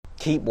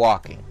keep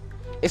walking.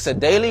 It's a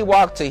daily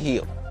walk to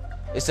heal.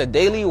 It's a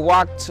daily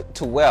walk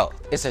to wealth.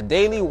 It's a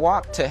daily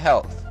walk to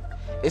health.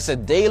 It's a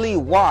daily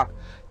walk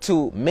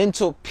to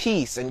mental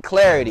peace and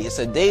clarity. It's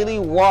a daily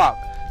walk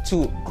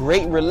to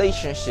great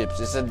relationships.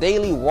 It's a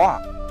daily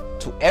walk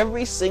to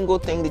every single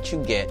thing that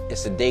you get.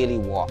 It's a daily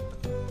walk.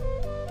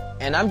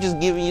 And I'm just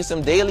giving you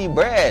some daily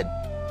bread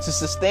to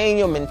sustain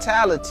your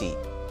mentality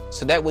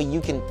so that way you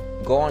can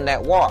go on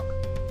that walk,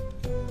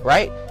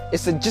 right?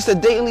 It's just a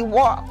daily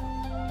walk.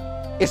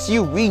 It's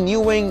you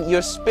renewing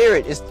your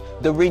spirit. It's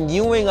the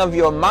renewing of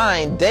your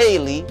mind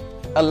daily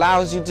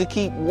allows you to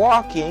keep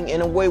walking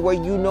in a way where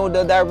you know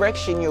the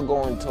direction you're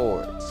going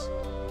towards.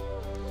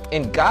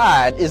 And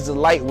God is the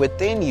light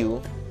within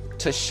you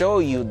to show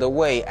you the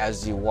way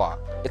as you walk.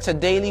 It's a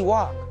daily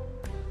walk.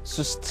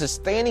 So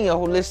sustaining a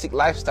holistic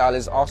lifestyle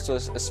is also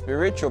a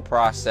spiritual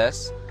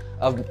process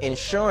of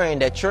ensuring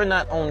that you're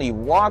not only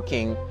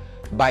walking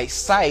by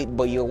sight,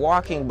 but you're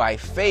walking by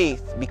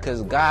faith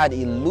because God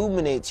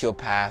illuminates your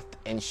path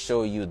and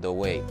show you the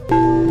way.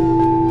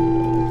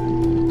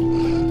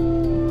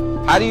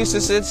 How do you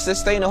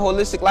sustain a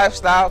holistic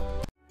lifestyle?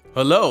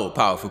 Hello,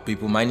 powerful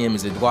people. My name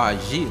is Edouard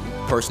Gilles,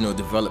 personal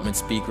development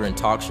speaker and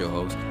talk show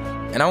host,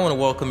 and I want to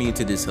welcome you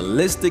to this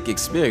holistic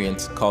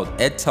experience called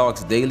Ed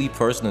Talks Daily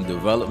Personal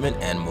Development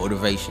and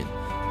Motivation.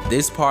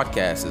 This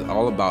podcast is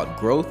all about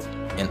growth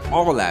in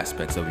all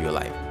aspects of your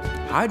life.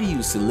 How do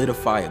you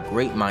solidify a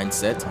great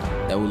mindset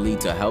that will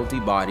lead to a healthy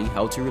body,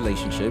 healthy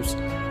relationships,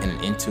 and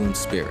an in-tune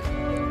spirit?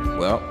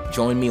 Well,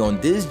 join me on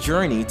this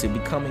journey to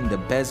becoming the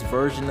best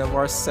version of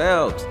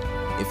ourselves.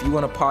 If you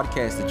want a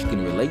podcast that you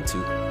can relate to,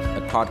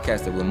 a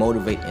podcast that will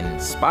motivate and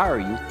inspire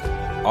you,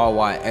 all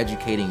while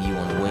educating you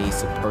on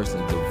ways to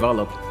personally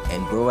develop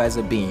and grow as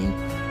a being,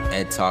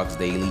 Ed Talks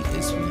Daily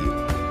is for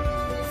you.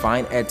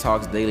 Find Ed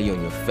Talks Daily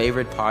on your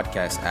favorite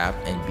podcast app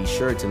and be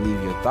sure to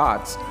leave your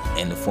thoughts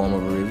in the form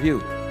of a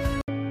review.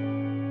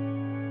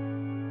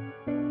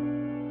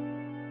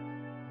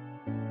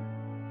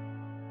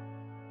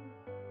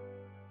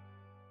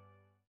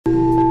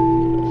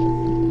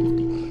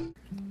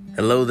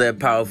 Hello there,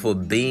 powerful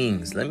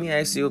beings. Let me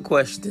ask you a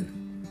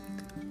question.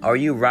 Are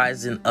you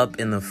rising up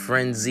in a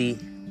frenzy,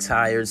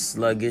 tired,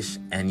 sluggish,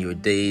 and your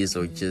days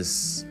are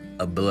just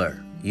a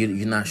blur?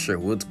 You're not sure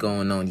what's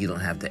going on. You don't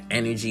have the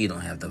energy. You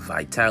don't have the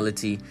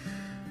vitality.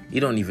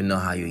 You don't even know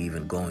how you're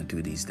even going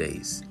through these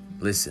days.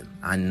 Listen,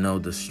 I know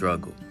the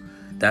struggle.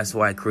 That's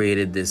why I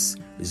created this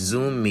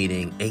Zoom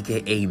meeting,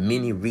 aka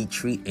mini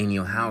retreat in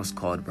your house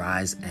called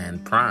Rise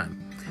and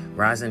Prime.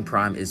 Rise and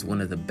Prime is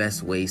one of the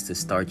best ways to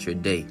start your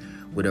day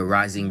with a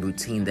rising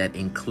routine that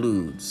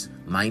includes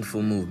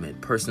mindful movement,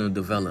 personal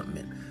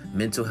development,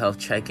 mental health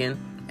check-in,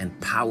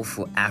 and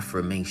powerful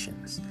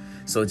affirmations.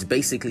 So it's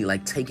basically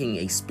like taking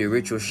a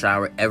spiritual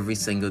shower every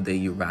single day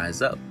you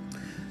rise up.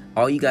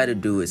 All you got to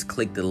do is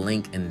click the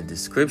link in the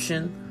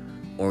description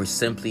or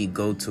simply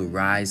go to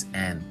Rise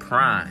and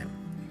Prime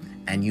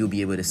and you'll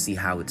be able to see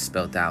how it's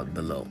spelled out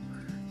below.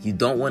 You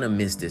don't want to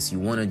miss this. You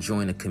want to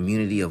join a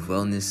community of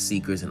wellness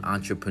seekers and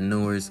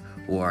entrepreneurs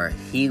who are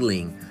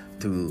healing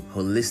through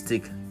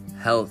holistic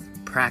health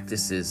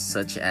practices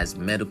such as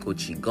medical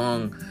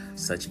qigong,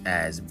 such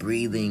as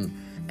breathing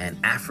and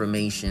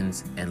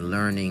affirmations, and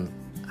learning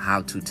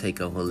how to take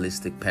a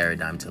holistic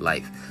paradigm to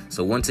life.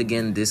 So once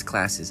again, this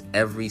class is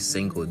every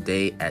single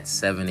day at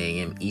 7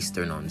 a.m.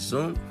 Eastern on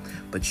Zoom,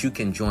 but you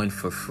can join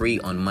for free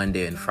on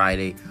Monday and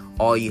Friday.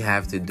 All you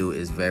have to do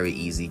is very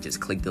easy. Just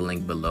click the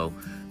link below,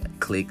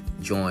 click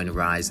Join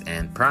Rise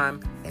and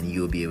Prime, and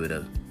you'll be able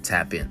to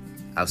tap in.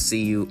 I'll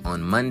see you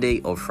on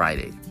Monday or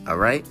Friday. All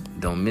right?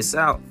 Don't miss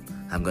out.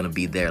 I'm going to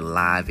be there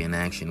live in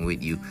action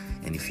with you.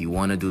 And if you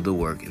want to do the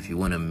work, if you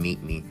want to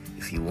meet me,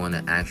 if you want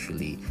to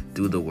actually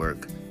do the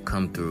work,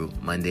 come through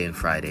Monday and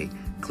Friday.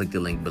 Click the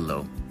link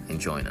below and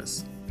join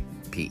us.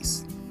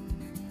 Peace.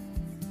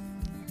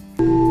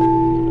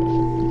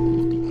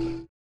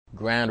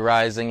 Grand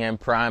Rising and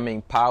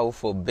Priming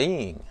Powerful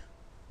Being.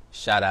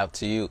 Shout out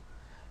to you.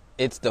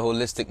 It's the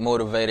Holistic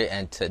Motivator,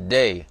 and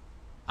today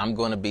I'm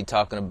going to be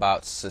talking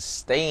about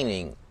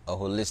sustaining a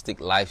holistic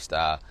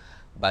lifestyle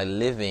by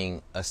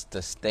living a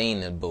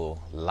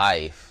sustainable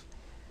life.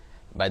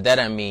 By that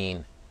I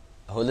mean,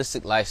 a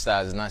holistic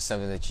lifestyle is not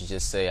something that you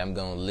just say, I'm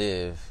going to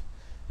live.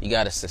 You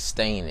got to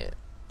sustain it.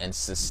 And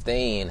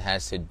sustain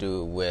has to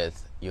do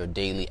with your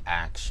daily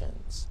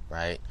actions,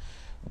 right?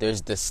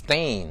 There's the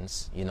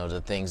stains,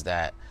 the things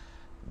that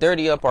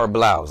dirty up our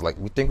blouse. Like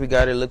we think we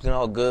got it looking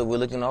all good. We're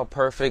looking all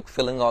perfect,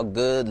 feeling all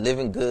good,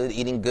 living good,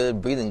 eating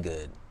good, breathing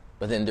good.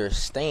 But then there's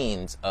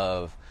stains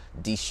of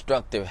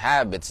destructive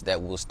habits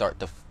that will start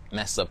to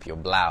mess up your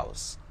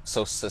blouse.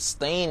 So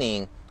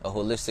sustaining a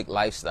holistic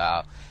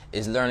lifestyle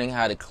is learning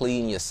how to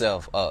clean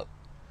yourself up.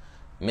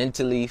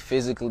 Mentally,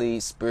 physically,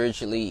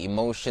 spiritually,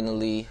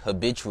 emotionally,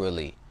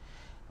 habitually,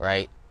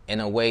 right? In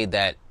a way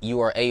that you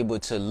are able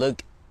to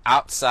look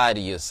outside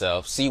of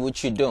yourself, see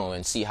what you're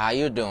doing, see how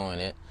you're doing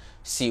it,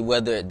 see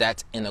whether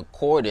that's in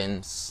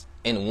accordance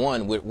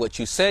with what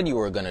you said you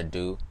were going to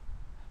do,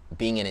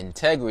 being in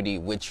integrity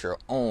with your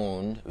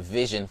own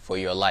vision for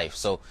your life.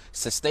 So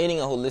sustaining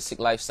a holistic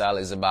lifestyle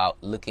is about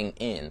looking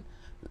in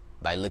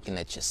by looking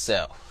at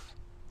yourself.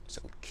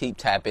 So keep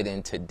tapping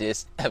into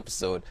this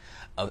episode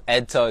of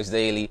Ed Talks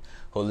Daily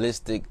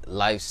Holistic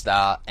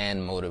Lifestyle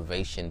and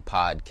Motivation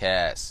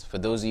Podcast. For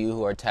those of you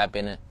who are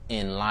tapping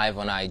in live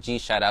on IG,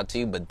 shout out to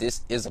you. But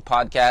this is a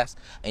podcast,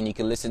 and you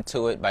can listen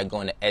to it by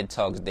going to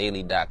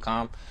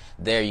edtalksdaily.com.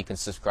 There you can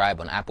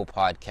subscribe on Apple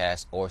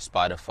Podcasts or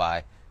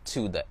Spotify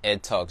to the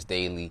Ed Talks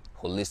Daily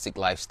Holistic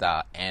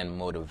Lifestyle and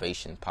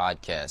Motivation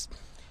Podcast.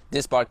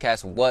 This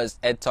podcast was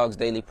Ed Talks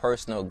Daily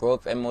Personal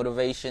Growth and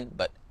Motivation,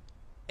 but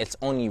it's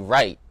only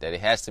right that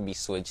it has to be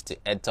switched to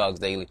Ed Talks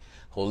Daily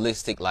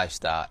Holistic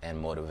Lifestyle and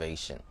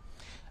Motivation.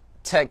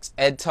 Text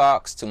Ed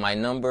Talks to my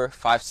number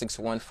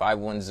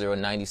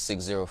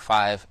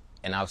 561-510-9605,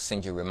 and I'll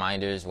send you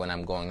reminders when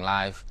I'm going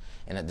live.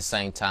 And at the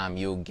same time,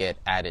 you'll get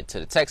added to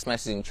the text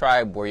messaging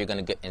tribe, where you're going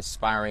to get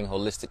inspiring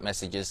holistic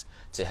messages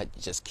to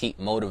just keep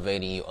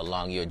motivating you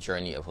along your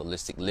journey of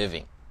holistic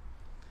living.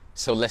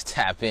 So let's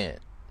tap in.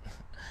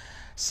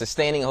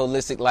 Sustaining a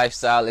holistic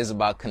lifestyle is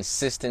about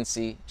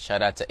consistency.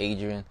 Shout out to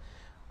Adrian,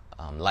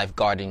 Life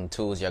Gardening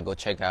Tools. Y'all go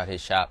check out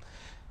his shop.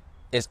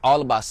 It's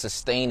all about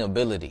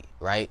sustainability,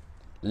 right?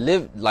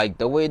 Live like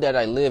the way that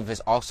I live is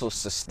also a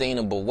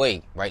sustainable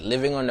way, right?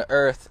 Living on the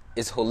earth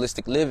is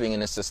holistic living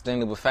in a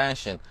sustainable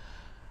fashion.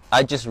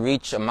 I just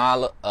reach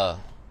a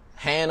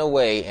hand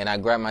away and I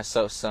grab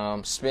myself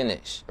some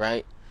spinach,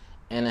 right?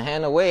 And a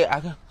hand away, I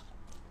can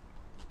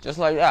just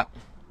like that.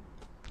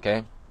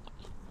 Okay.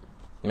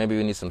 Maybe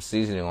we need some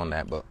seasoning on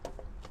that, but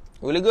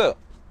really good.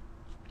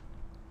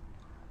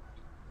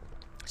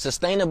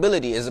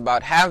 Sustainability is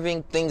about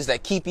having things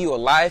that keep you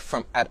alive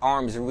from at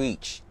arm's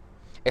reach.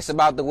 It's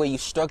about the way you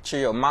structure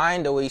your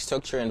mind, the way you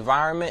structure your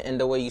environment, and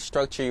the way you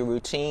structure your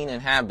routine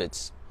and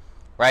habits,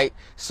 right?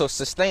 So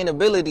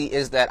sustainability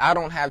is that I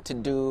don't have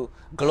to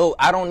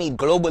I don't need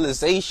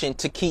globalization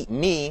to keep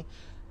me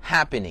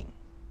happening,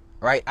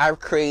 right? I've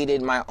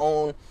created my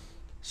own,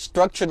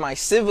 structured my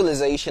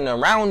civilization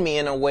around me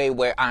in a way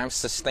where I'm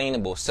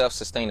sustainable,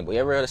 self-sustainable. You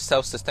ever heard of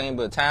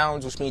self-sustainable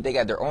towns, which means they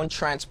got their own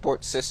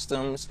transport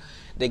systems,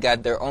 they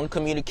got their own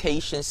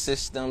communication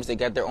systems, they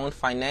got their own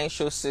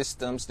financial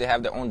systems, they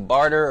have their own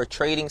barter or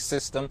trading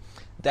system.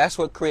 That's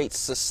what creates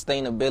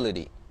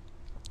sustainability,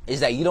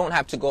 is that you don't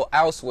have to go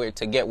elsewhere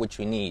to get what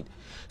you need.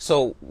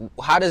 So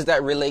how does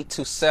that relate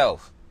to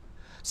self?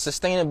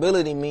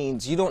 Sustainability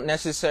means you don't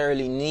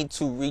necessarily need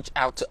to reach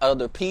out to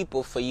other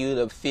people for you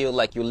to feel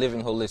like you're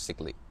living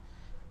holistically.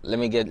 Let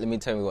me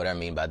tell you what I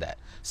mean by that.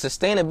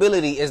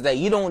 Sustainability is that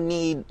you don't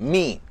need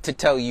me to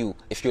tell you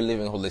if you're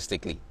living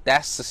holistically.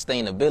 That's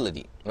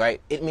sustainability, right?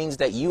 It means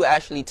that you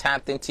actually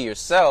tapped into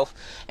yourself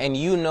and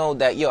you know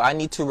that, I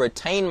need to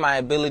retain my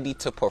ability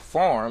to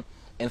perform.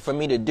 And for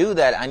me to do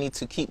that, I need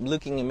to keep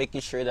looking and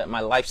making sure that my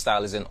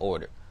lifestyle is in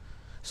order.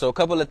 So a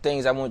couple of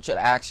things I want you to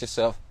ask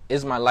yourself: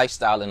 is my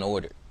lifestyle in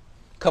order?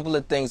 A couple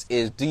of things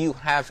is, do you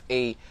have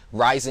a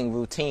rising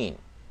routine?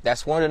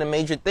 That's one of the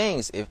major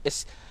things.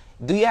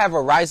 Do you have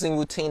a rising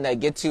routine that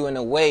gets you in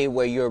a way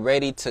where you're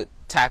ready to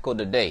tackle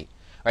the day?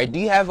 Right? Do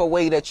you have a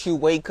way that you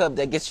wake up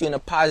that gets you in a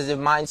positive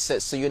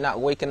mindset, so you're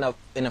not waking up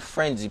in a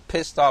frenzy,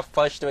 pissed off,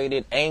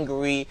 frustrated,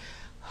 angry,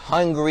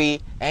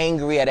 hungry,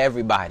 angry at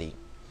everybody?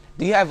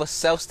 Do you have a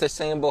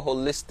self-sustainable,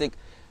 holistic,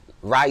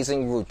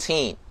 rising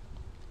routine?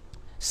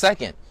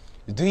 Second,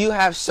 do you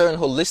have certain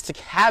holistic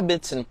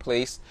habits in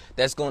place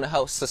that's going to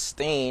help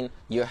sustain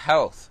your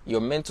health,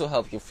 your mental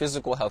health, your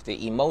physical health, your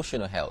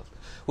emotional health?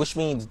 Which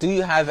means, do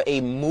you have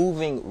a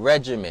moving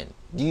regimen?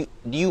 Do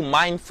you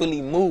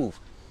mindfully move?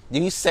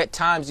 Do you set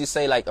times? You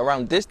say, like,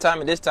 around this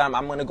time and this time,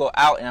 I'm going to go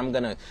out and I'm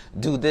going to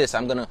do this.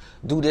 I'm going to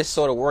do this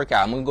sort of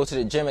workout. I'm going to go to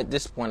the gym at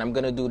this point. I'm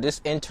going to do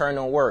this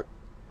internal work,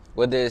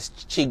 whether it's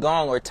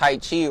Qigong or Tai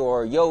Chi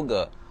or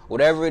yoga,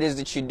 whatever it is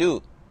that you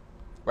do.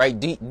 Right?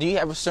 Do you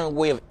have a certain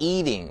way of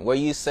eating where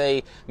you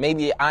say,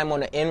 maybe I'm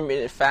on an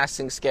intermittent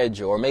fasting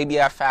schedule, or maybe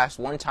I fast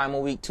 1 time a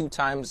week, 2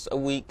 times a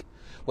week,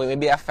 or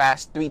maybe I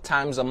fast 3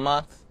 times a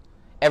month,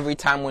 every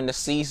time when the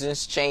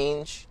seasons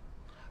change,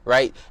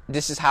 right?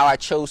 This is how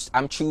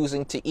I'm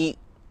choosing to eat,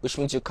 which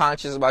means you're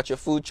conscious about your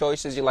food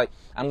choices. You're like,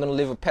 I'm going to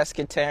live a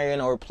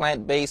pescatarian or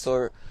plant-based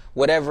or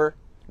whatever.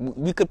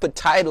 We could put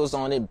titles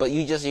on it, but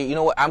you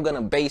know what? I'm going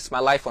to base my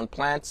life on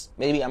plants.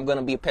 Maybe I'm going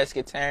to be a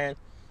pescatarian.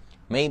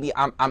 Maybe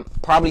I'm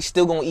probably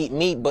still going to eat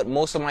meat, but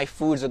most of my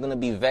foods are going to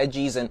be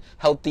veggies and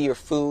healthier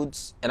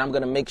foods. And I'm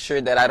going to make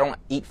sure that I don't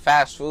eat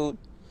fast food.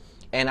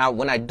 And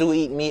when I do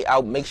eat meat,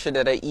 I'll make sure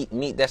that I eat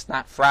meat that's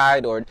not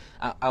fried, or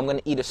I'm going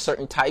to eat a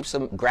certain types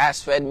of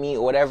grass-fed meat,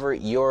 or whatever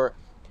your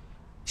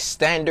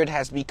standard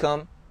has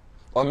become.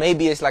 Or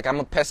maybe it's like I'm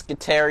a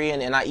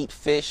pescatarian and I eat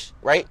fish,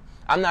 right?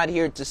 I'm not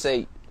here to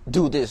say,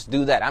 do this,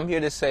 do that. I'm here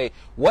to say,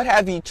 what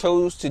have you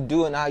chose to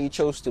do and how you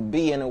chose to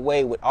be in a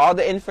way with all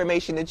the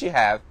information that you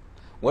have,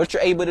 what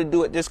you're able to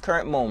do at this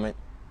current moment,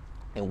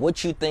 and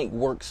what you think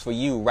works for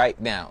you right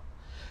now.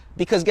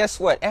 Because guess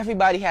what?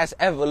 Everybody has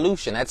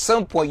evolution. At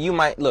some point you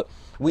might, look,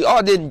 we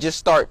all didn't just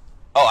start,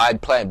 oh, I'm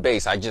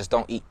plant-based, I just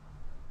don't eat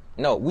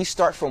No, we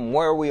start from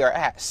where we are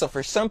at. So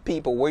for some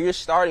people, where you're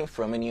starting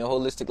from in your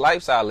holistic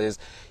lifestyle is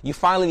you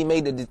finally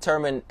made the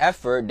determined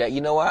effort that,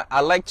 you know what, I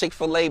like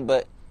Chick-fil-A,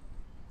 but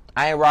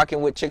I ain't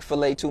rocking with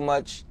Chick-fil-A too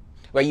much.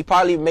 Right? You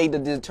probably made the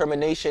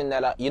determination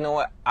that, you know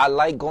what, I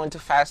like going to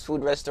fast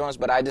food restaurants,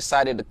 but I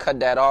decided to cut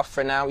that off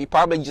for now. You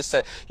probably just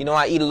said, you know,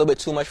 I eat a little bit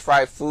too much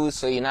fried food,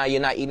 so you're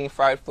not eating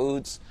fried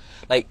foods.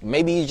 Like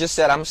maybe you just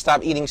said, I'm going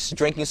to stop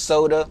drinking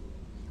soda.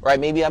 Right?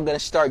 Maybe I'm going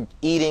to start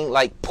eating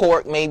like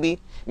pork, maybe.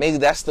 Maybe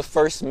that's the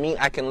first meat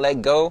I can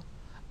let go.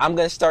 I'm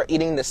going to start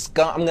eating the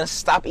scum. I'm going to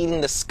stop eating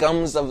the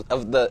scums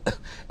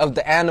of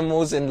the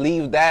animals and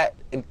leave that,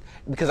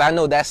 because I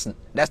know that's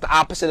the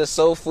opposite of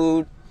soul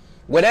food.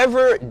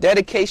 Whatever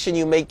dedication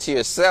you make to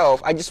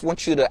yourself, I just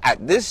want you to,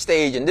 at this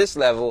stage and this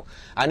level,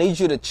 I need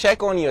you to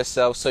check on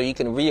yourself so you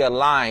can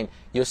realign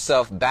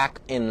yourself back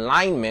in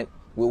alignment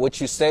with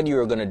what you said you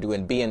were going to do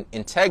and be in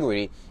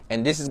integrity.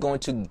 And this is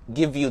going to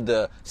give you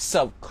the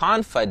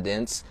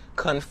self-confidence,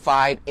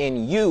 confide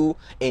in you,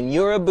 in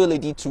your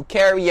ability to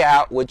carry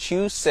out what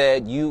you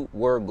said you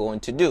were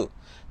going to do.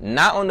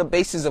 Not on the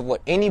basis of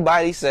what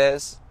anybody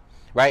says,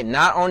 right?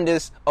 Not on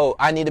this, oh,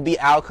 I need to be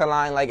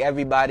alkaline like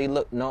everybody.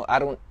 Look, no, I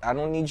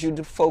don't need you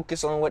to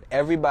focus on what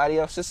everybody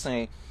else is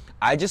saying.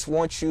 I just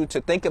want you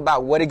to think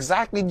about what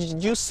exactly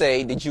did you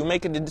say? Did you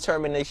make a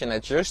determination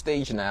at your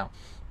stage now?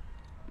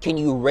 Can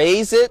you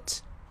raise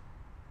it?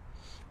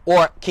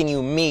 Or can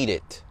you meet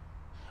it?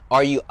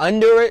 Are you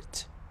under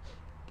it?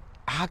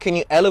 How can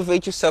you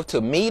elevate yourself to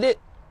meet it?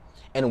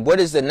 And what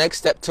is the next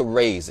step to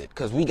raise it?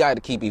 Because we got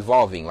to keep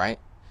evolving, right?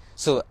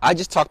 So I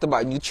just talked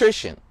about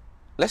nutrition.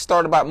 Let's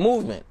start about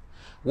movement.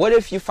 What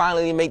if you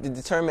finally make the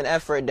determined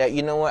effort that,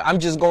 you know what, I'm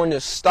just going to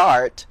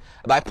start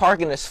by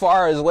parking as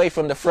far away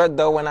from the front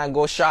door when I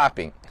go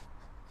shopping.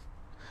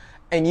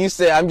 And you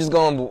say, I'm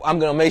going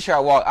to make sure I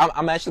walk.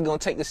 I'm actually going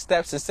to take the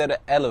steps instead of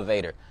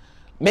elevator.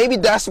 Maybe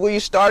that's where you're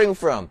starting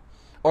from.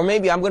 Or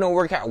maybe I'm going to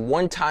work out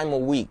one time a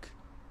week.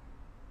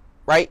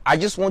 Right? I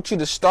just want you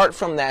to start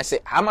from that and say,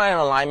 am I in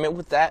alignment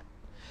with that?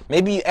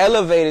 Maybe you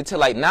elevate it to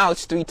like, now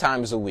it's 3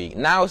 times a week.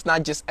 Now it's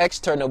not just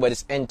external, but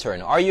it's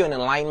internal. Are you in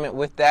alignment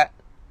with that?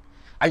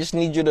 I just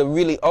need you to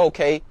really,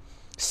 okay,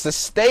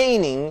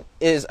 sustaining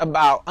is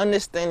about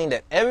understanding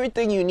that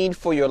everything you need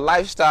for your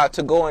lifestyle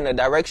to go in the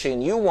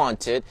direction you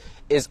wanted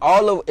is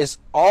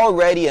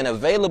already and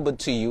available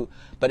to you,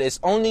 but it's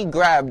only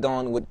grabbed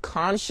on with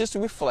conscious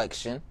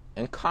reflection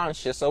and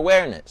conscious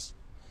awareness.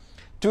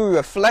 Through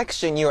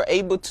reflection, you're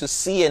able to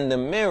see in the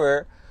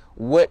mirror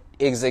what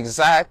is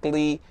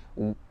exactly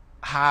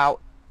how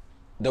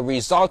the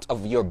result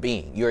of your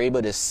being. You're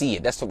able to see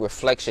it. That's what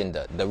reflection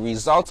does. The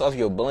result of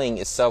your being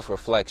is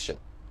self-reflection.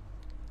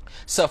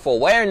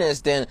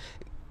 Self-awareness then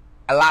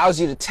allows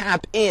you to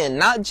tap in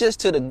not just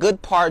to the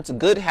good parts,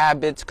 good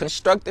habits,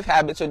 constructive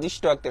habits or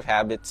destructive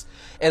habits.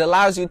 It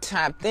allows you to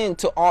tap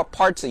into all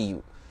parts of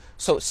you.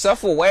 So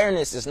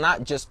self-awareness is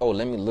not just, oh,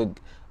 let me look,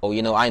 oh,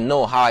 you know, I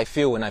know how I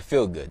feel when I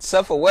feel good.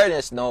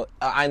 Self-awareness, no,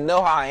 I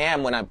know how I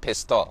am when I'm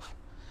pissed off.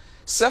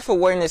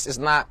 Self-awareness is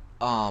not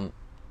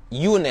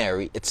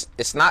unary.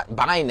 It's not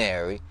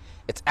binary.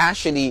 It's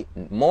actually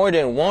more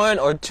than one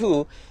or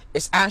two.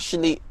 It's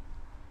actually,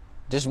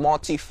 there's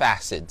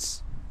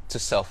multifacets to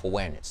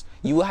self-awareness.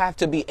 You will have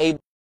to be able.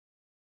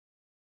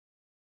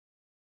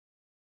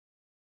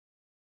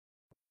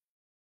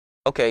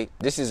 Okay,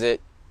 this is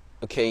it.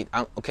 Okay,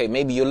 okay,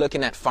 maybe you're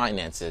looking at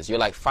finances. You're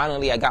like,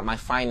 finally, I got my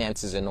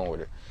finances in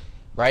order,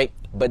 right?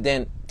 But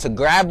then to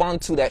grab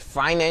onto that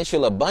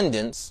financial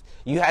abundance,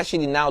 you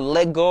actually now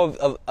let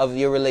go of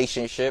your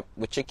relationship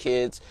with your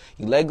kids.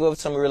 You let go of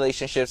some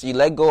relationships. You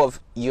let go of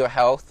your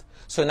health.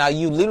 So now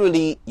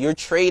you're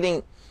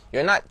trading.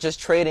 You're not just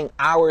trading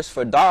hours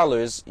for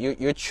dollars.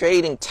 You're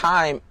trading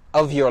time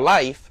of your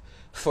life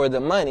for the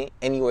money,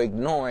 and you're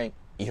ignoring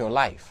your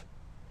life.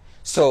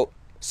 So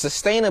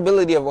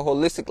sustainability of a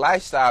holistic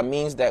lifestyle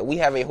means that we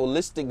have a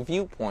holistic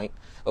viewpoint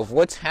of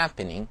what's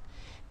happening,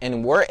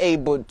 and we're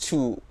able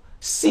to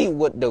see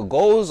what the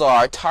goals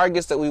are,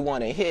 targets that we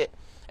want to hit,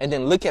 and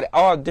then look at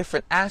all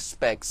different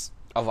aspects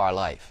of our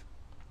life.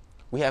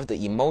 We have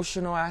the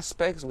emotional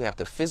aspects, we have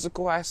the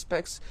physical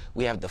aspects,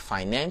 we have the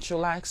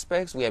financial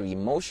aspects, we have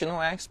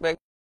emotional aspects.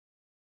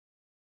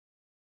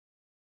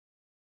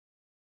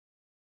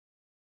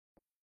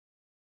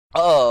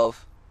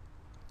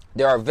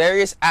 There are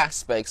various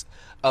aspects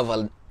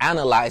of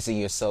analyzing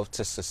yourself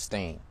to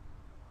sustain.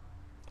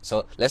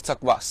 So let's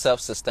talk about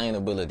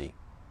self-sustainability.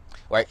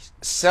 Right?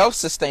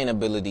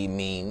 Self-sustainability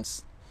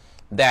means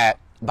that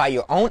by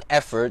your own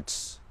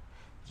efforts,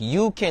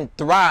 you can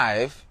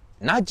thrive,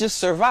 not just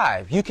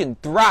survive. You can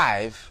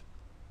thrive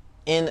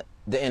in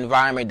the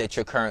environment that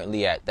you're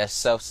currently at. That's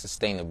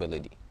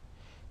self-sustainability.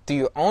 Through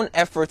your own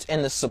efforts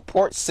and the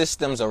support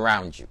systems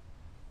around you,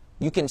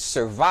 you can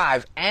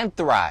survive and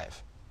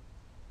thrive.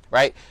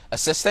 Right? A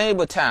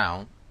sustainable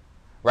town,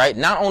 right?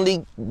 Not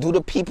only do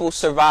the people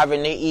survive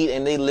and they eat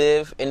and they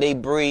live and they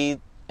breathe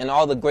and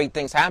all the great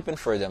things happen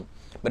for them,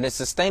 but in a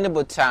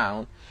sustainable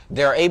town,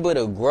 they're able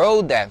to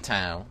grow that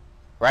town,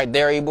 right?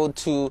 They're able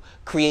to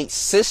create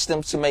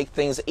systems to make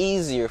things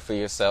easier for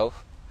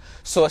yourself.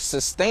 So a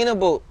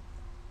sustainable,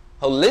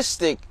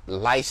 holistic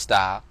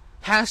lifestyle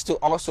has to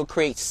also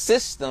create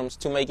systems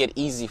to make it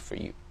easy for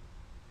you.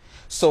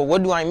 So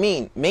what do I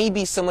mean?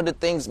 Maybe some of the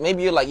things,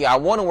 maybe you're like, yeah, I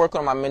want to work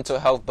on my mental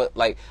health, but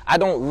like, I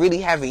don't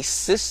really have a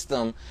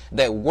system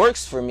that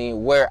works for me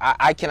where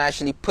I can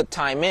actually put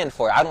time in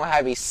for it. I don't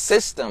have a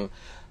system.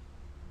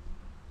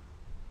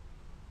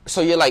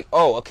 So you're like,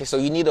 oh, okay, so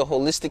you need a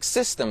holistic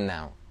system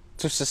now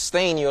to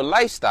sustain your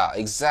lifestyle.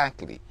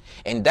 Exactly.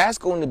 And that's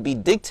going to be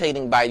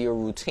dictating by your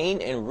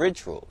routine and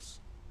rituals,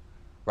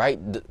 right?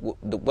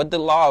 What the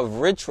law of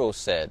ritual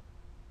said.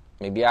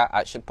 Maybe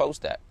I should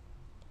post that.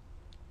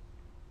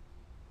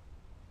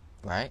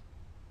 Right?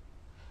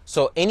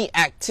 So any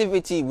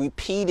activity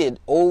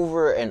repeated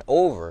over and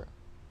over,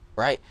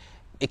 right?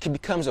 It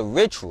becomes a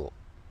ritual,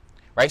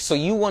 right? So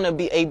you want to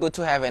be able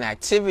to have an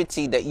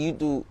activity that you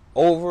do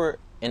over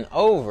and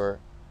over,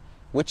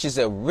 which is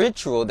a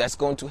ritual that's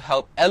going to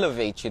help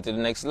elevate you to the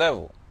next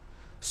level.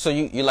 So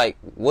you're like,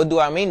 what do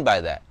I mean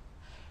by that?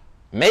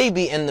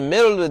 Maybe in the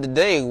middle of the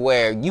day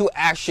where you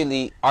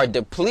actually are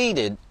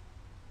depleted,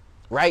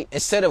 right?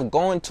 Instead of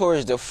going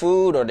towards the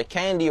food or the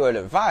candy or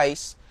the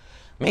vice,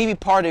 maybe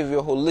part of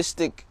your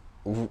holistic,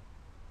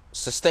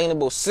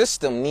 sustainable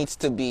system needs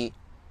to be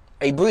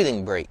a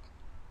breathing break,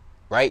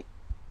 right?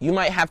 You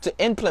might have to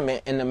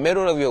implement in the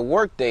middle of your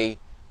workday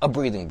a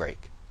breathing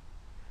break,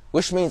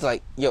 which means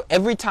like,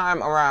 every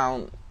time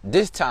around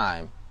this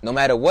time, no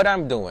matter what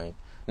I'm doing,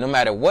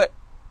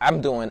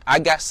 I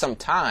got some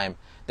time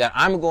that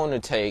I'm going to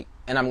take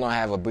and I'm going to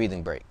have a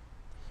breathing break.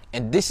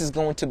 And this is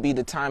going to be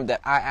the time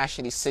that I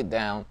actually sit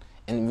down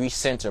and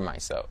recenter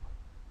myself.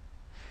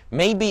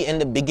 Maybe in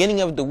the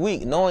beginning of the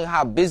week, knowing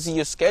how busy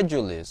your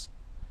schedule is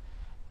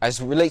as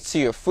it relates to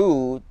your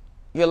food,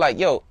 you're like,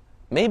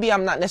 maybe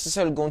I'm not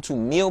necessarily going to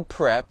meal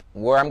prep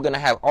where I'm going to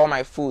have all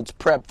my foods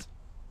prepped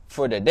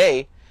for the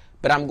day,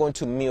 but I'm going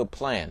to meal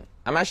plan.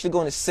 I'm actually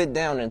going to sit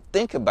down and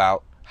think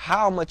about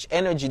how much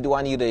energy do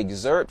I need to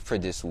exert for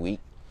this week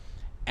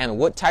and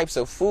what types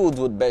of foods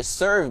would best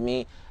serve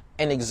me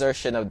in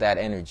exertion of that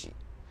energy.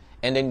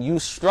 And then you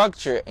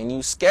structure and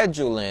you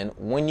schedule in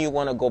when you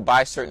want to go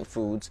buy certain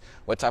foods,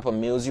 what type of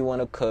meals you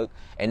want to cook,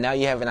 and now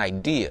you have an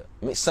idea.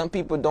 Some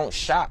people don't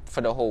shop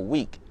for the whole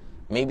week.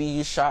 Maybe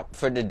you shop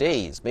for the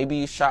days. Maybe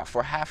you shop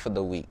for half of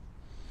the week.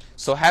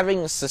 So having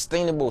a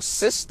sustainable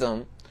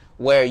system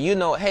where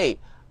hey,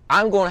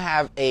 I'm going to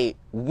have a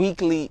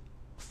weekly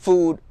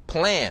food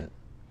plan.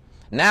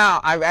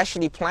 Now I've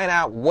actually planned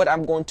out what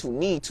I'm going to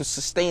need to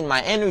sustain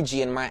my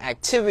energy and my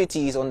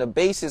activities on the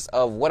basis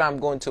of what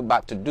I'm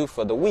about to do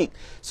for the week.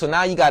 So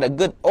now you got a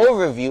good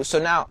overview.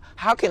 So now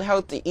how can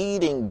healthy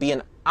eating be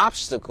an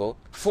obstacle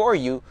for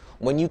you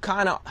when you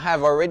kind of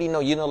have already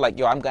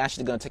I'm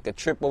actually going to take a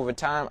trip over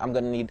time. I'm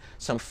going to need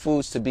some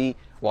foods to be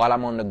while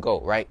I'm on the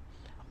go, right?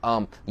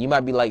 You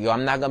might be like,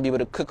 I'm not going to be able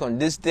to cook on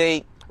this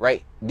day.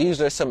 Right?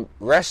 These are some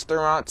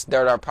restaurants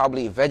that are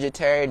probably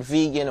vegetarian,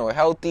 vegan, or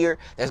healthier.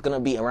 That's going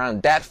to be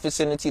around that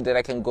vicinity that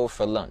I can go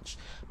for lunch.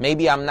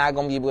 Maybe I'm not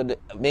going to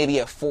be able to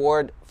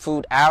afford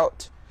food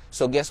out.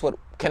 So guess what?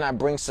 Can I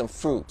bring some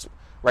fruits?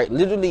 Right?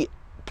 Literally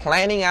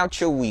planning out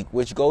your week,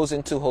 which goes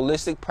into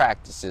holistic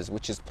practices,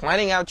 which is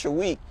planning out your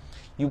week.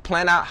 You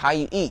plan out how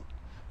you eat.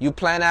 You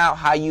plan out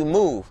how you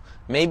move.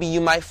 Maybe you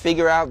might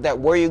figure out that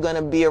where you're going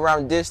to be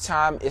around this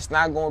time, it's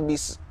not going to be...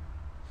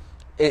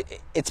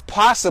 It's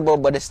possible,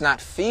 but it's not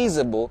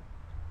feasible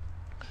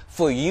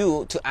for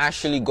you to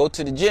actually go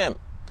to the gym.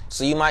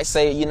 So you might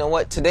say, you know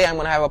what, today I'm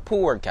going to have a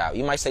pool workout.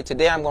 You might say,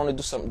 today I'm going to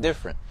do something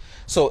different.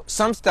 So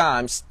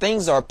sometimes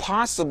things are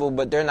possible,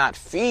 but they're not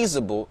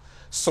feasible.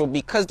 So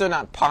because they're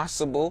not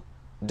possible,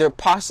 they're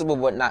possible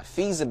but not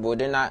feasible.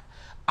 They're not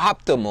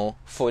optimal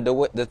for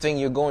the thing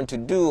you're going to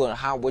do and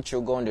what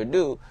you're going to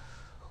do.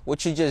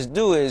 What you just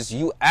do is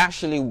you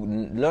actually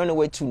learn a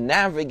way to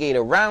navigate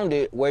around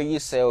it where you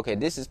say, okay,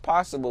 this is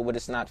possible, but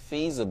it's not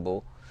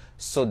feasible.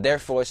 So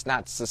therefore it's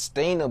not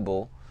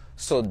sustainable.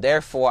 So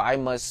therefore I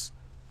must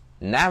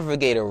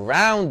navigate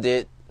around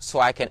it so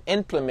I can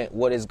implement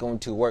what is going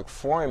to work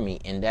for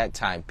me in that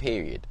time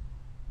period.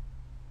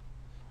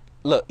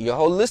 Look, your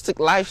holistic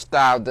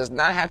lifestyle does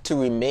not have to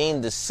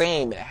remain the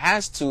same. It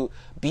has to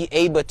be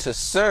able to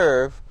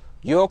serve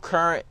your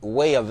current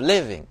way of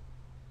living.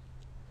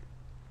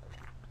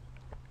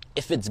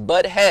 If it's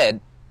butt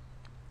head,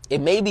 it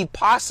may be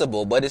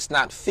possible, but it's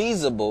not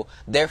feasible.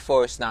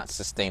 Therefore, it's not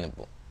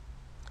sustainable.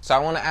 So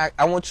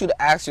I want you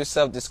to ask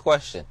yourself this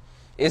question.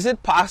 Is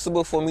it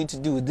possible for me to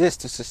do this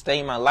to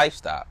sustain my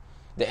lifestyle?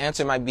 The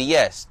answer might be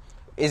yes.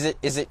 Is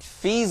it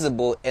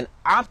feasible and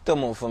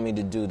optimal for me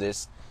to do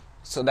this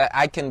so that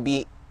I can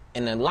be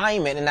in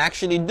alignment and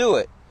actually do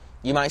it?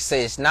 You might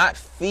say it's not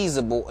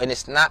feasible and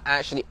it's not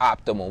actually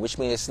optimal, which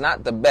means it's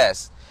not the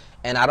best.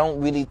 And I don't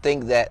really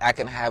think that I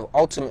can have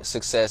ultimate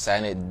success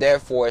at it.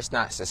 Therefore, it's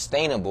not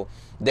sustainable.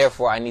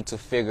 Therefore, I need to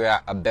figure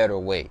out a better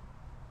way.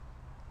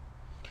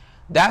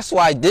 That's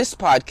why this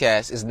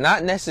podcast is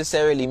not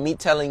necessarily me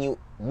telling you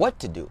what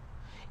to do.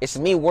 It's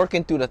me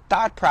working through the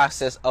thought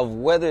process of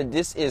whether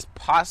this is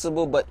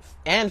possible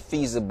and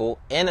feasible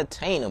and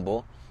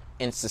attainable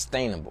and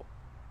sustainable.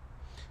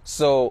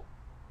 So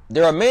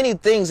there are many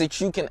things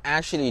that you can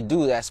actually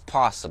do that's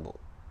possible.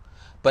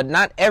 But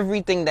not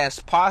everything that's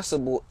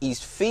possible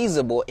is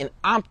feasible and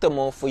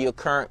optimal for your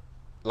current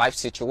life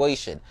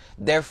situation.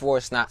 Therefore,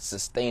 it's not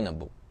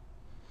sustainable.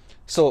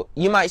 So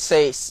you might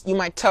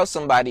tell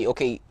somebody,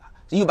 okay,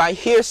 you might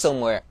hear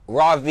somewhere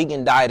raw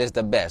vegan diet is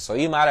the best. Or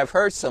you might have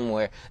heard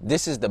somewhere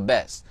this is the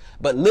best.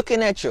 But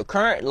looking at your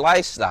current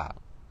lifestyle,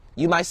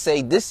 you might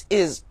say this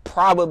is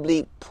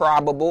probably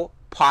probable,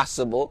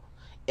 possible,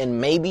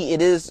 and maybe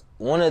it is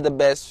one of the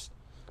best.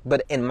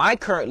 But in my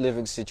current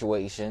living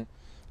situation,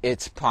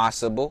 it's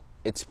possible,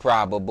 it's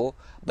probable,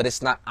 but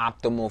it's not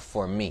optimal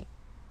for me.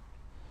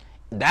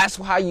 That's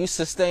how you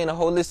sustain a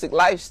holistic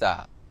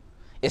lifestyle.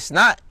 It's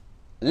not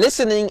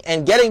listening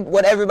and getting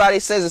what everybody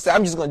says and say,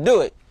 I'm just going to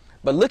do it.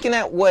 But looking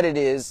at what it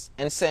is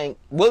and saying,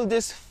 will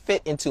this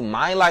fit into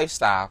my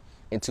lifestyle,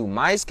 into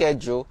my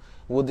schedule?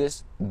 Will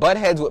this butt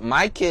heads with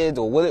my kids,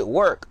 or will it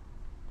work?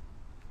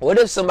 What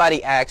if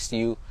somebody asks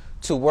you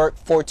to work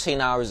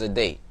 14 hours a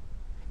day?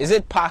 Is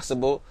it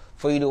possible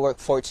for you to work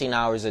 14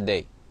 hours a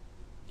day?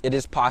 It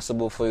is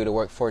possible for you to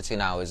work 14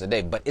 hours a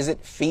day, but is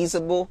it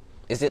feasible?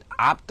 Is it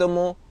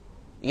optimal?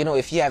 You know,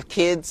 if you have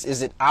kids,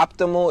 is it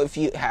optimal? If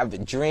you have a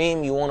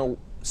dream, you want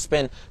to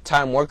spend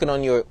time working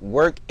on your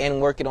work and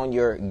working on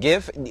your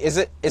gift, is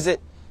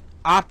it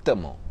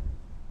optimal?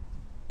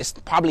 It's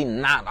probably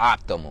not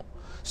optimal.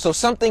 So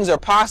some things are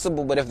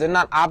possible, but if they're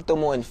not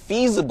optimal and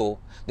feasible,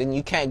 then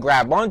you can't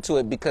grab onto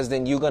it, because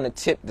then you're going to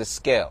tip the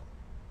scale,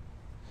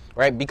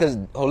 right? Because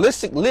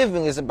holistic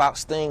living is about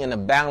staying in a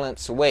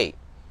balanced way.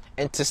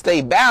 And to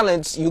stay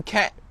balanced, you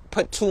can't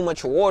put too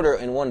much water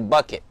in one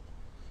bucket.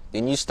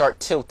 Then you start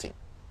tilting.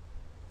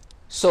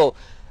 So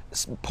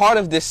part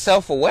of this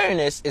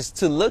self-awareness is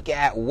to look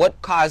at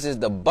what causes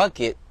the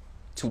bucket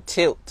to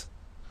tilt.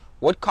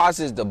 What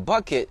causes the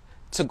bucket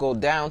to go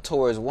down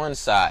towards one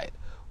side?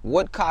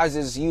 What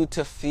causes you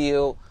to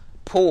feel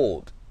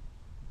pulled?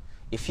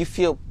 If you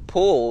feel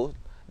pulled,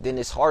 then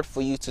it's hard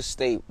for you to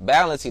stay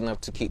balanced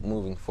enough to keep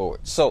moving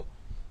forward. So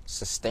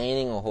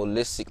sustaining a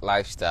holistic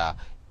lifestyle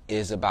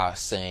is about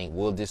saying,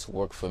 will this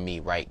work for me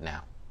right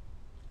now?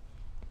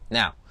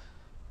 Now,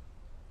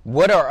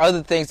 what are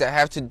other things that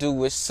have to do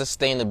with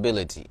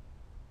sustainability?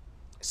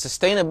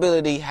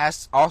 Sustainability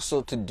has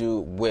also to do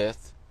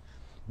with,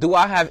 do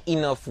I have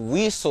enough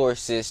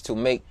resources to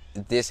make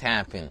this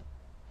happen?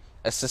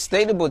 A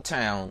sustainable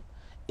town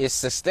is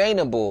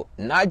sustainable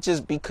not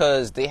just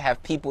because they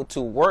have people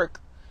to work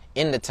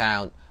in the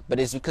town, but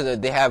it's because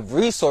they have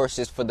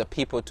resources for the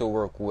people to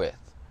work with.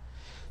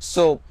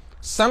 So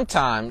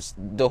sometimes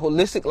the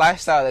holistic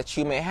lifestyle that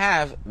you may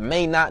have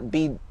may not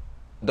be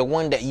the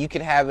one that you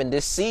can have in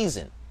this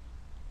season,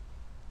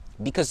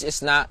 because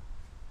it's not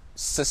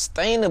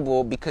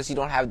sustainable, because you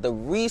don't have the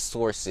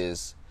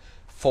resources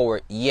for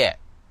it yet.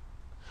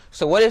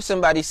 So what if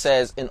somebody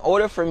says, in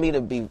order for me to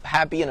be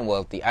happy and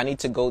wealthy, I need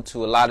to go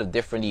to a lot of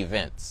different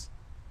events,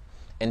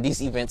 and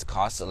these events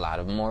cost a lot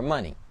of more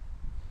money?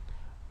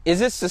 Is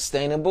it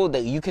sustainable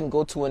that you can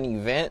go to an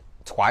event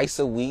twice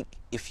a week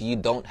if you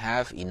don't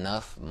have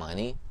enough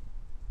money?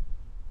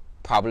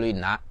 Probably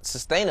not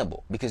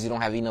sustainable, because you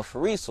don't have enough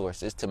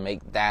resources to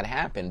make that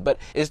happen. But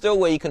is there a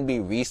way you can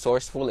be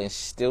resourceful and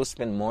still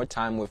spend more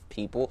time with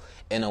people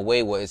in a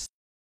way where it's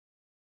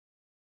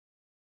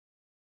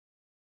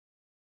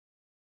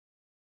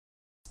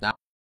not?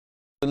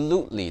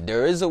 Absolutely.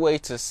 There is a way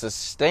to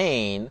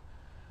sustain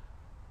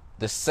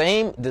the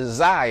same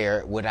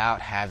desire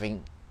without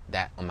having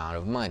that amount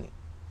of money.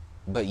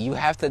 But you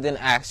have to then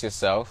ask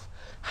yourself,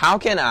 how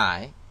can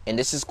I, and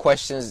this is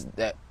questions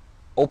that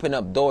open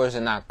up doors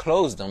and not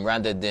close them,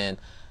 rather than,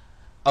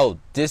 oh,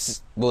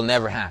 this will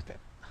never happen.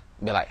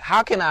 Be like,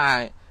 how can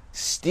I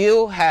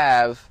still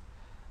have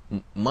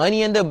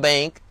money in the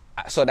bank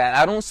so that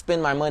I don't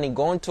spend my money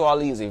going to all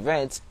these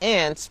events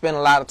and spend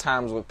a lot of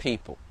times with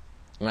people?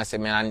 You might say,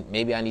 man,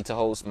 maybe I need to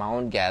host my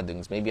own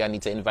gatherings. Maybe I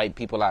need to invite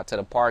people out to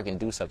the park and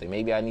do something.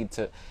 Maybe I need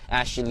to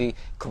actually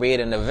create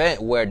an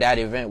event where that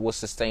event will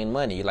sustain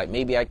money. Like,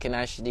 maybe I can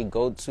actually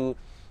go to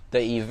the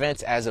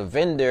events as a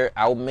vendor.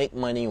 I'll make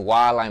money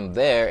while I'm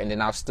there, and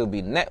then I'll still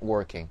be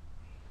networking,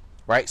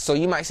 right? So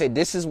you might say,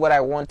 this is what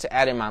I want to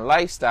add in my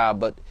lifestyle,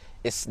 but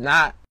it's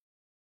not.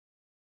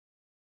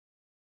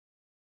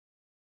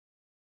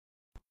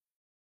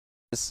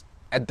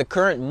 At the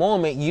current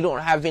moment, you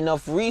don't have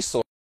enough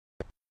resources.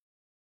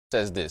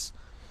 Says this,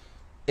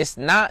 it's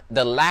not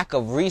the lack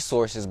of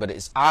resources, but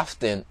it's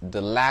often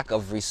the lack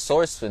of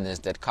resourcefulness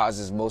that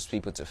causes most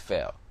people to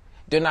fail.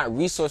 They're not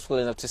resourceful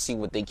enough to see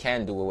what they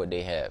can do with what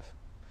they have.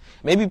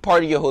 Maybe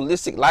part of your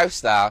holistic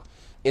lifestyle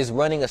is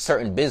running a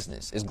certain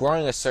business, is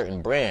growing a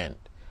certain brand.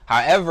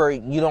 However,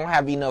 you don't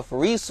have enough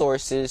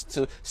resources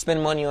to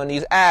spend money on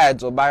these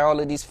ads or buy all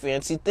of these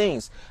fancy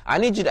things. I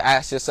need you to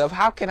ask yourself,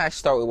 how can I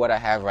start with what I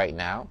have right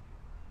now?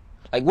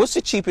 Like, what's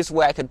the cheapest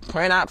way I could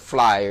print out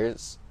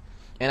flyers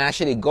and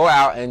actually go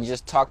out and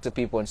just talk to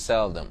people and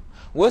sell them?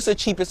 What's the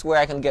cheapest way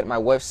I can get my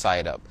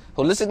website up?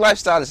 Holistic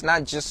lifestyle is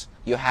not just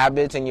your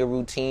habits and your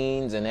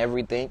routines and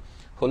everything.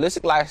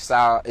 Holistic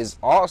lifestyle is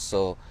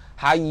also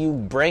how you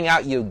bring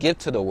out your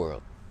gift to the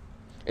world.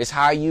 It's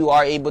how you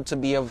are able to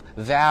be of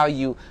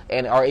value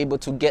and are able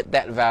to get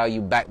that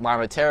value back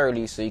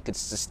monetarily so you could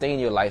sustain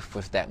your life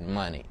with that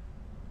money.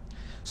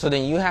 So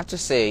then you have to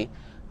say,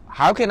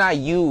 how can I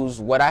use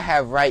what I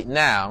have right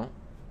now,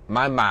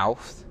 my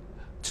mouth,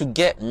 to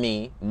get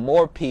me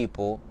more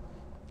people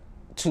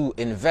to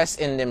invest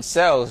in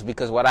themselves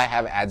because what I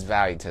have adds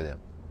value to them?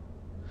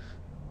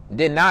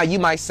 Then now you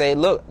might say,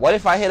 look, what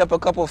if I hit up a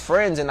couple of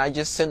friends and I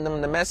just send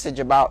them the message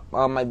about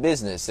my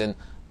business, and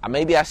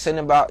maybe I send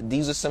them about,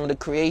 these are some of the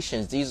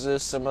creations, these are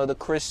some of the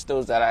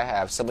crystals that I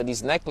have, some of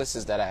these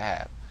necklaces that I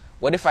have.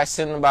 What if I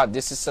send them about,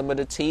 this is some of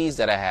the teas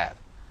that I have,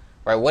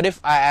 right? What if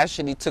I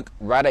actually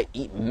write an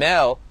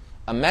email,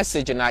 a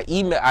message, and I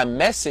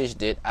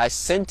messaged it, I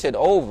sent it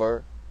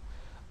over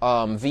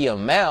via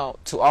mail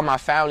to all my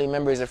family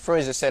members and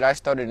friends and said, I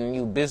started a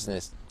new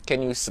business,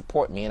 can you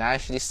support me? And I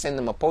actually send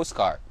them a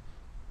postcard.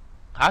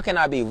 How can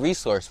I be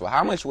resourceful?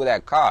 How much would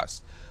that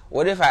cost?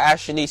 What if I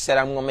actually said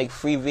I'm going to make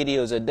free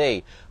videos a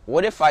day?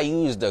 What if I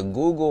use the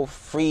Google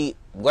free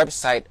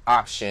website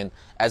option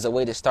as a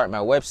way to start my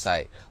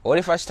website? What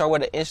if I start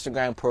with an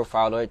Instagram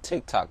profile or a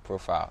TikTok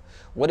profile?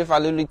 What if I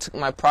literally took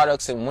my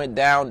products and went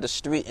down the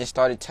street and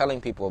started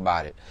telling people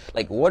about it?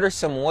 Like, what are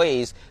some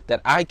ways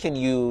that I can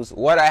use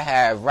what I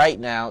have right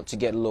now to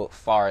get a little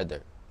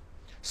farther?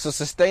 So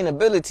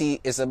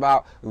sustainability is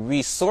about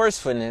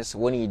resourcefulness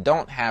when you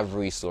don't have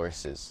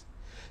resources.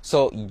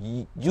 So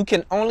you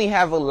can only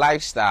have a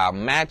lifestyle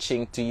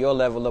matching to your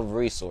level of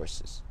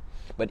resources.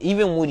 But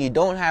even when you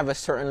don't have a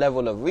certain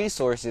level of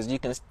resources, you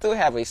can still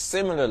have a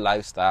similar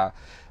lifestyle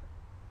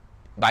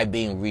by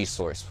being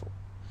resourceful.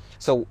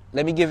 So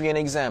let me give you an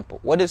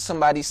example. What if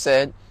somebody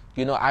said,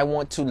 I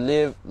want to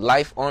live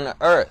life on the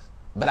earth,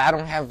 but I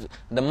don't have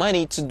the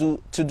money to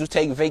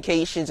take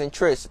vacations and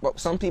trips.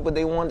 But some people,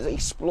 they want to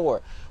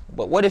explore.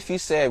 But what if you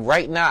said,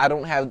 right now I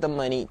don't have the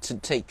money to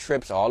take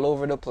trips all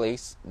over the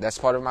place. That's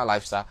part of my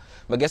lifestyle.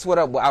 But guess what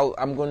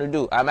I'm going to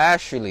do? I'm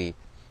actually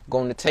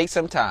going to take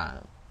some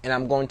time and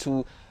I'm going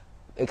to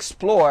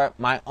explore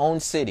my own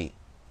city.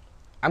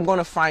 I'm going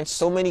to find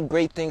so many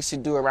great things to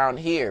do around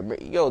here. But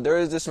there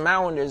is this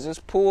mountain, there's this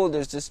pool,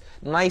 there's this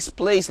nice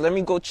place. Let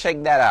me go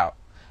check that out.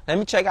 Let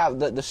me check out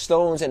the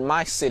stones in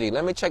my city.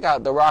 Let me check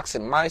out the rocks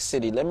in my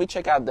city. Let me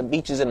check out the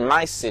beaches in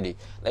my city.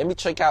 Let me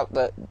check out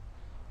the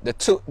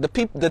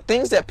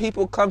things that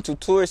people come to,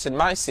 tourists in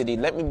my city.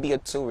 Let me be a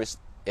tourist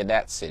in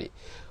that city.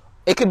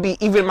 It could be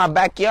even my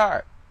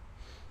backyard.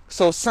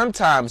 So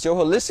sometimes your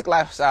holistic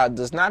lifestyle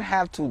does not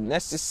have to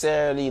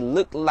necessarily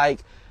look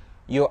like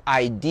your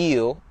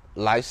ideal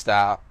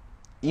lifestyle.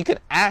 You can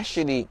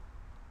actually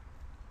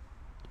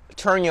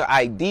turn your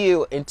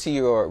ideal into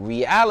your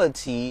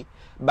reality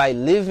by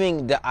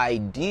living the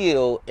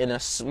ideal in a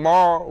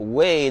small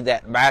way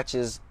that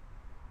matches,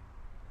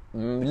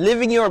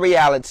 living your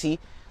reality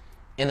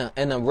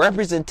in a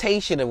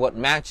representation of what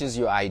matches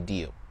your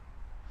ideal,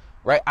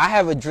 right? I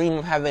have a dream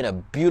of having a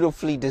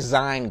beautifully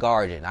designed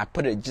garden. I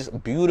put it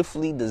just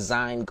beautifully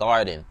designed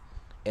garden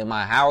in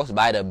my house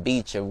by the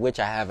beach, of which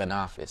I have an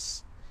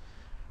office,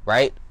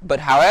 right?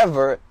 But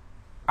however,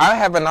 I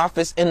have an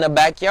office in the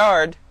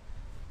backyard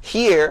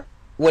here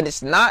when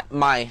it's not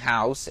my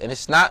house and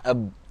it's not a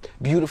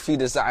beautifully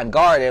designed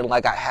garden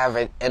like I have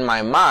it in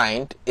my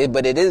mind,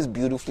 but it is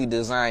beautifully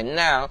designed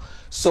now.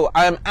 So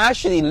I'm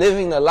actually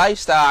living the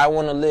lifestyle I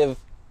want to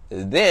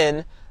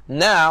live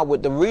now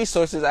with the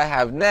resources I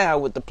have now,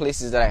 with the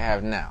places that I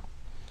have now.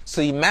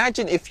 So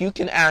imagine if you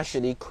can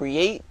actually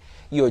create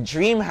your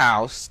dream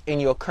house in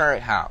your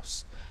current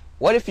house.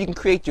 What if you can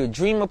create your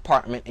dream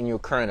apartment in your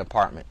current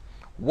apartment?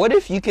 What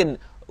if you can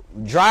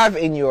drive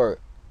in your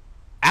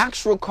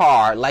actual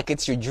car like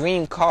it's your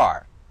dream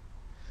car?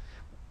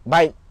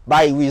 By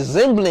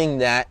resembling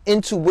that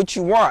into what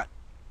you want.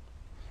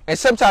 And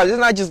sometimes it's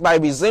not just by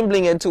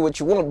resembling into what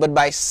you want, but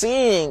by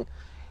seeing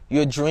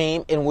your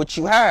dream in what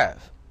you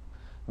have.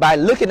 By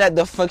looking at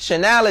the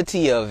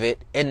functionality of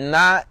it and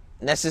not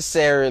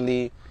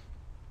necessarily,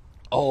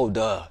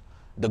 the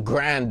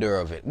grandeur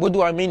of it. What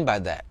do I mean by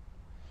that?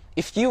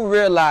 If you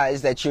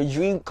realize that your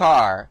dream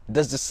car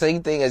does the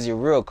same thing as your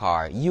real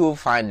car, you will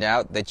find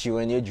out that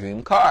you're in your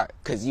dream car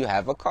because you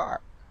have a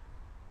car.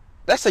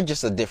 That's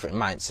just a different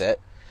mindset.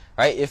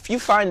 Right? If you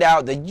find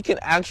out that you can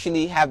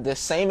actually have the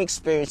same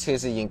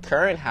experiences in your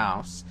current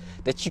house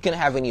that you can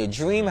have in your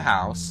dream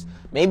house,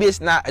 maybe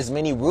it's not as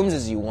many rooms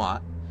as you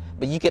want,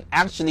 but you can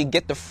actually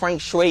get the feng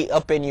shui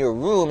up in your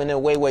room in a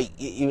way where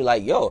you're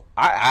like,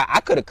 I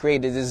could have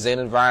created this Zen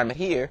environment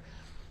here.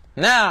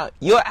 Now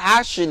you're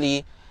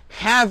actually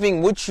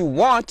having what you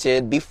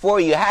wanted before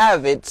you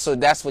have it, so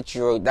that's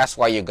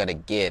why you're gonna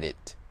get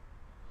it.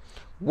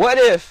 What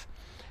if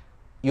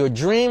your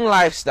dream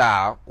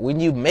lifestyle, when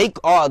you make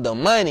all the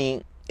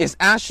money, is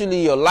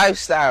actually your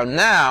lifestyle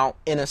now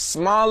in a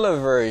smaller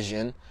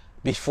version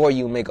before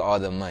you make all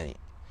the money?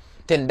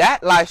 Then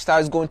that lifestyle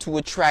is going to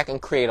attract and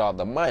create all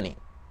the money.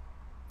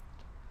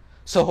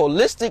 So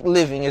holistic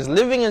living is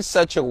living in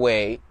such a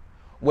way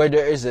where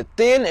there is a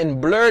thin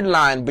and blurred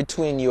line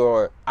between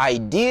your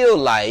ideal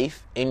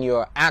life and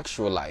your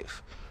actual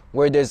life.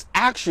 Where there's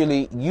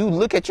actually, you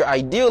look at your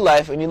ideal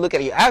life and you look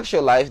at your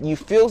actual life, you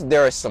feel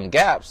there are some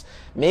gaps.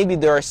 Maybe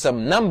there are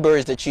some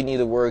numbers that you need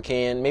to work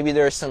in. Maybe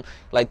there are some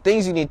like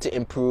things you need to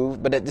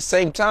improve. But at the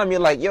same time, you're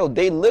like, yo,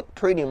 they look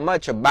pretty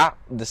much about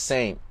the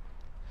same.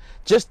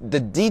 Just the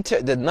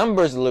detail, the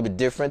numbers are a little bit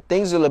different.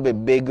 Things are a little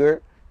bit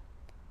bigger,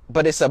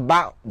 but it's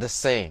about the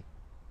same.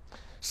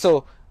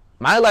 So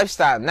my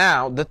lifestyle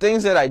now, the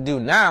things that I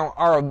do now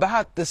are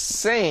about the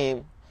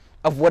same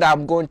of what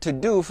I'm going to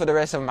do for the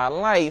rest of my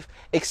life,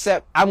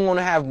 except I'm going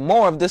to have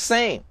more of the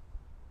same.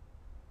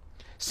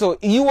 So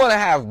you want to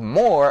have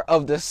more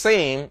of the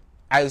same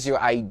as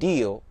your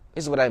ideal,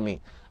 is what I mean.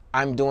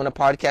 I'm doing a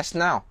podcast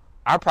now.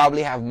 I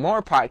probably have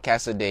more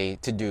podcasts a day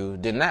to do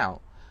than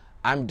now.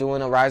 I'm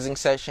doing a rising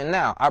session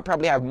now. I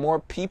probably have more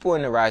people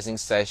in the rising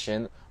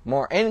session,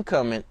 more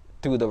income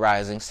through the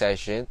rising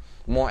session,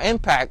 more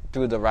impact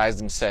through the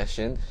rising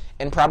session,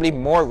 and probably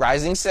more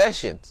rising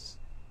sessions.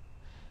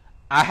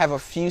 I have a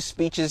few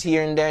speeches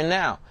here and there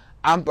now.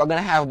 I'm going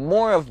to have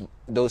more of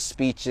those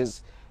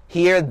speeches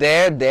here,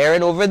 there,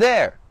 and over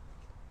there.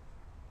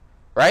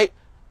 Right?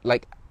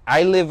 Like,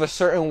 I live a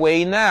certain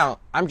way now.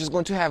 I'm just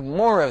going to have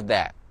more of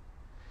that.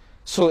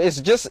 So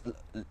it's just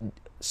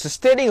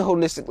sustaining a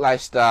holistic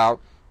lifestyle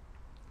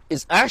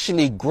is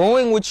actually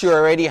growing what you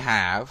already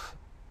have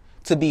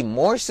to be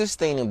more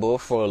sustainable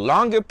for a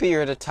longer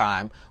period of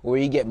time where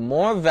you get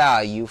more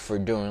value for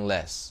doing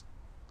less.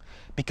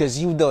 Because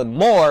you've done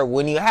more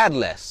when you had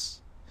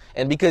less.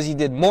 And because you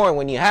did more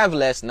when you have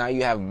less, now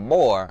you have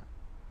more.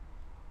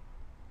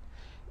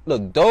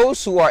 Look,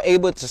 those who are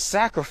able to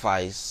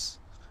sacrifice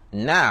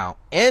now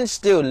and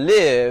still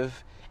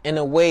live in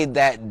a way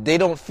that they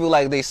don't feel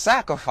like they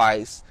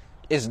sacrifice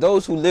is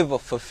those who live a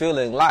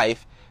fulfilling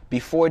life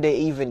before they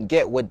even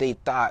get what they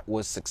thought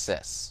was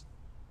success.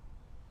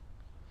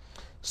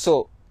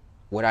 So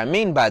what I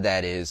mean by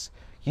that is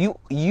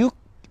you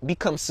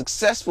become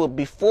successful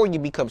before you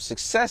become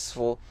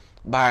successful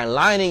by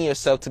aligning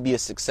yourself to be a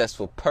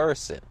successful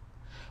person,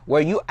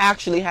 where you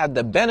actually have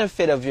the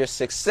benefit of your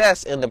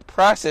success in the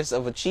process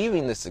of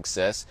achieving the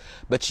success,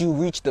 but you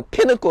reach the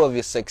pinnacle of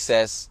your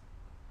success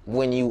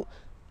when you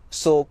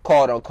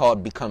so-called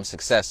unquote become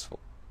successful.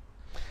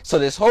 So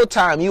this whole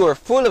time you are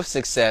full of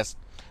success,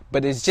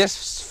 but it's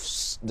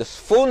just the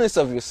fullness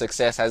of your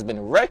success has been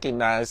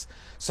recognized.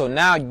 So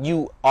now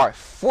you are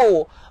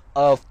full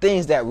of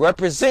things that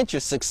represent your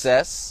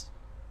success,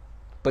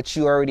 but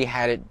you already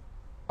had it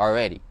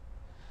already.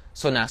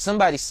 So now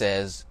somebody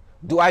says,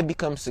 do I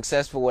become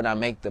successful when I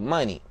make the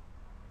money?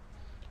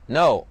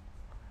 No.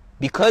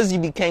 Because you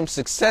became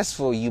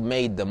successful, you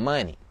made the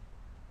money.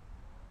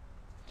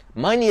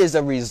 Money is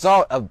a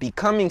result of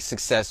becoming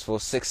successful.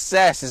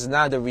 Success is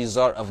not the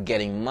result of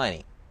getting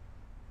money.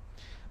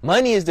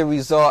 Money is the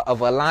result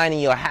of aligning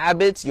your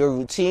habits, your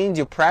routines,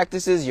 your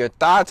practices, your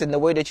thoughts, and the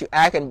way that you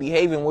act and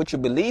behave and what you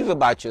believe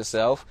about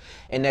yourself,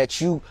 and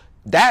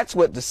that's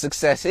what the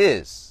success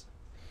is.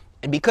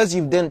 And because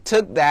you've then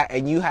took that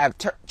and you have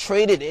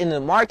traded in the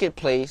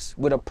marketplace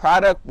with a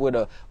product, with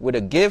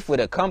a gift, with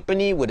a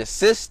company, with a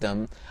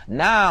system,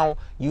 now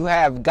you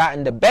have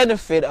gotten the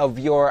benefit of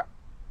your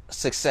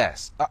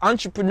success. An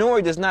entrepreneur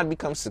does not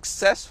become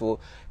successful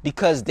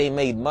because they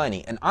made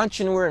money. An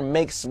entrepreneur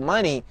makes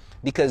money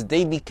because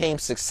they became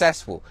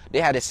successful.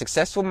 They had a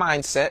successful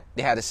mindset,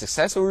 they had a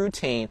successful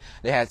routine,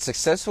 they had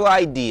successful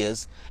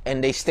ideas,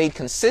 and they stayed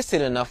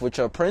consistent enough, which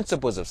are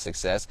principles of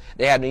success.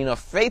 They had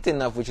enough faith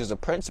enough, which is a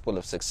principle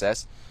of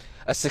success.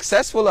 A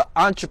successful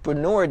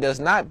entrepreneur does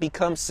not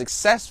become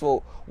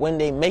successful when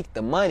they make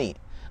the money.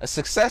 A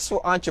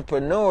successful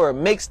entrepreneur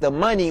makes the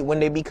money when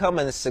they become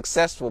a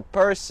successful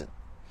person.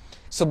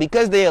 So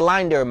because they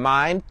align their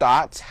mind,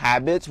 thoughts,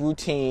 habits,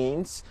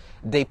 routines,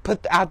 they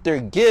put out their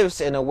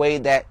gifts in a way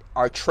that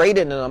are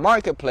traded in the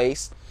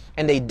marketplace,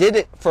 and they did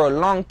it for a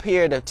long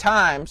period of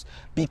times.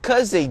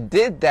 Because they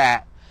did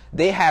that,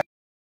 they have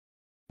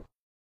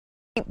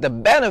the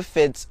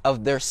benefits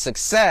of their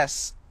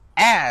success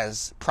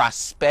as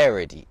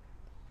prosperity.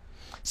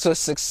 So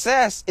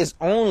success is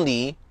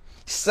only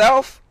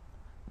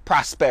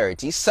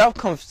self-prosperity,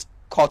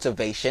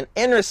 self-cultivation,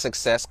 inner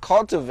success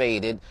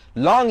cultivated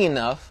long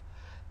enough.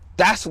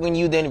 That's when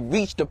you then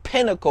reach the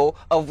pinnacle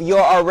of your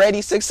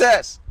already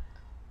success.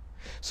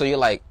 So you're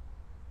like,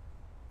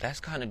 that's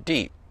kind of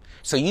deep.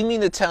 So you mean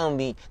to tell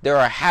me there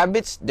are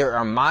habits, there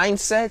are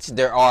mindsets,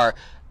 there are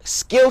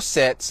skill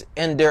sets,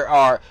 and there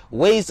are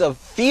ways of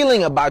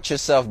feeling about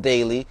yourself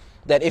daily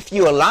that if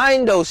you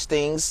align those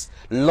things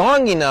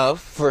long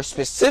enough for a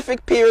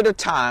specific period of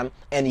time,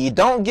 and you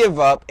don't give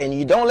up, and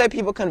you don't let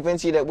people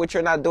convince you that what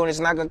you're not doing is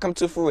not going to come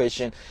to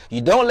fruition,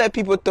 you don't let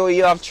people throw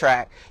you off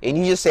track, and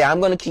you just say, I'm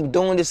going to keep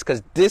doing this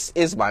because this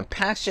is my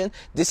passion,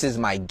 this is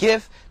my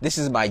gift, this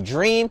is my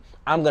dream,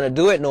 I'm going to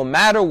do it no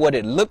matter what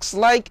it looks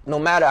like, no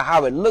matter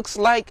how it looks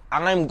like,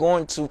 I'm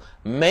going to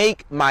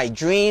make my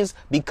dreams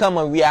become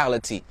a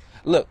reality.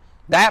 Look,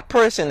 That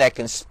person that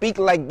can speak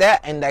like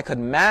that and that could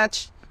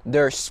match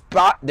their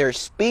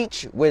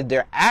speech with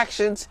their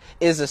actions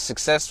is a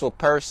successful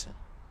person.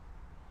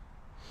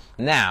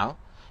 Now,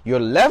 your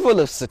level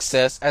of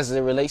success as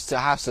it relates to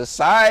how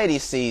society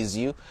sees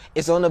you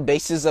is on the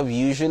basis of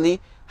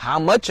usually how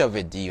much of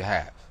it do you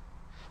have.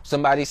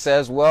 Somebody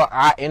says, well,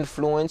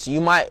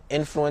 you might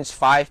influence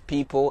 5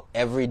 people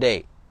every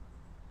day.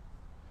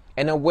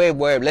 In a way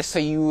where, let's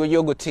say you're a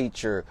yoga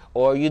teacher,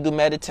 or you do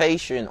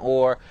meditation,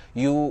 or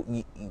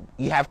you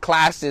have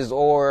classes,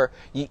 or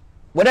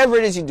whatever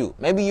it is you do.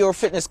 Maybe you're a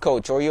fitness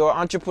coach, or you're an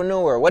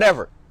entrepreneur,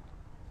 whatever.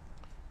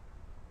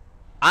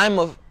 I'm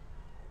a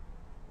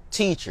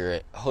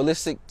teacher, a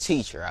holistic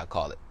teacher, I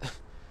call it.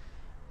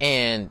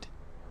 And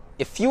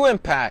if you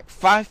impact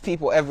 5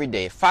 people every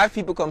day, 5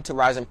 people come to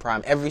Rise and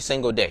Prime every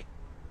single day,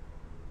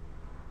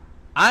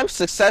 I'm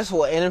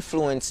successful in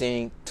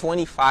influencing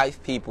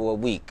 25 people a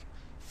week.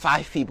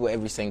 5 people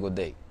every single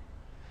day.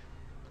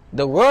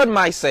 The world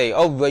might say,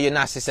 oh, well, you're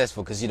not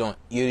successful because you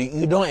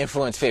don't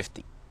influence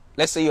 50.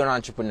 Let's say you're an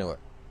entrepreneur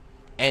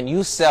and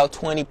you sell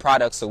 20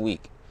 products a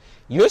week.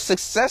 You're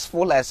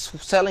successful at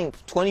selling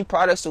 20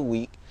 products a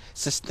week,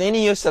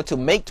 sustaining yourself to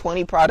make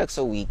 20 products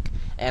a week,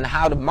 and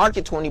how to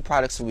market 20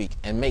 products a week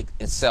and make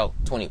and sell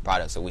 20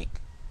 products a week.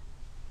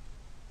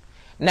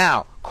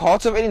 Now,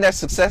 cultivating that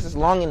success is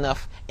long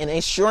enough and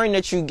ensuring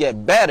that you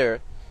get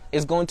better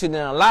is going to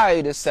then allow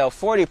you to sell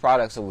 40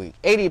 products a week,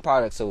 80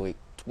 products a week,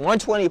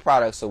 120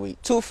 products a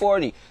week,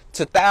 240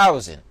 to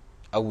 1,000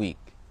 a week.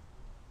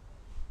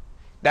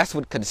 That's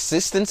what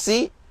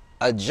consistency,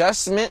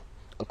 adjustment,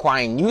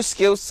 acquiring new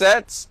skill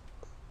sets,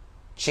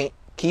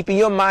 keeping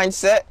your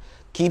mindset,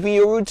 keeping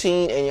your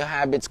routine and your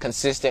habits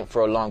consistent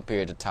for a long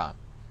period of time.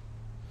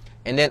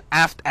 And then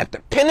at the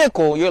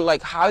pinnacle, you're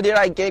like, how did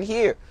I get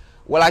here?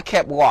 Well, I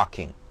kept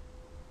walking.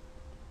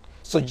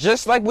 So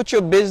just like with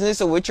your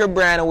business or with your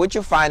brand or with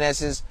your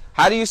finances,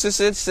 how do you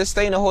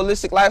sustain a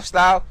holistic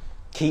lifestyle?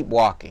 Keep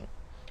walking.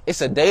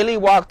 It's a daily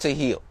walk to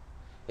heal.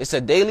 It's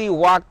a daily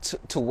walk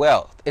to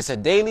wealth. It's a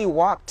daily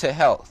walk to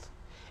health.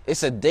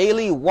 It's a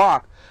daily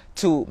walk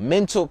to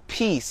mental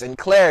peace and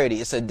clarity.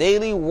 It's a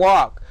daily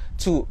walk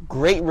to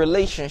great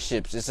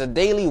relationships. It's a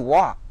daily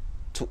walk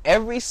to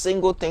every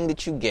single thing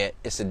that you get.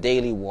 It's a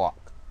daily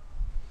walk.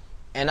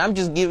 And I'm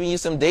just giving you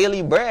some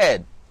daily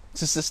bread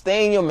to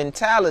sustain your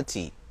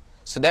mentality,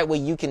 so that way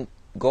you can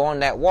go on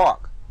that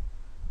walk,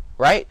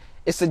 right?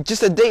 It's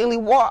just a daily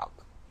walk.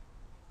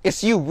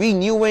 It's you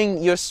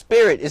renewing your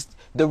spirit. It's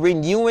the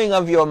renewing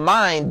of your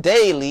mind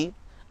daily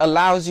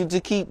allows you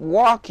to keep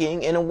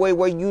walking in a way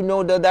where you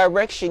know the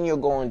direction you're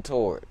going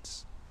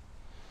towards.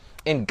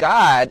 And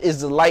God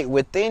is the light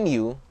within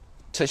you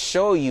to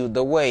show you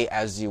the way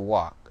as you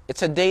walk.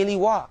 It's a daily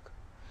walk.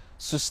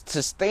 So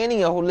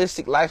sustaining a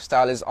holistic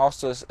lifestyle is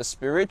also a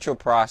spiritual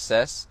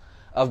process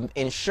of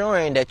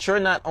ensuring that you're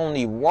not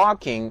only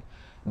walking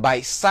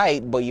by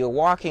sight, but you're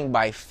walking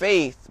by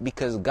faith,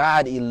 because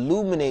God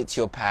illuminates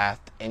your path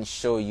and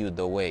show you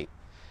the way.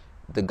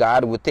 The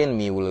God within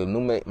me will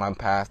illuminate my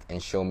path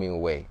and show me the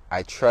way.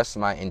 I trust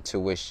my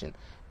intuition.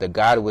 The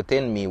God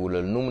within me will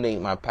illuminate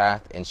my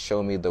path and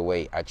show me the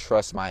way. I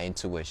trust my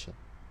intuition.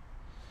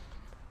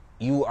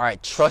 You are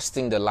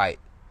trusting the light.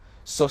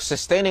 So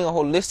sustaining a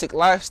holistic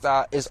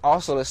lifestyle is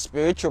also a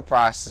spiritual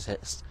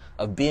process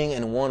of being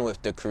in one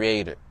with the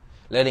Creator.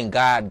 Letting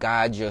God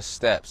guide your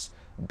steps,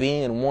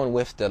 being in one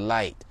with the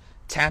light,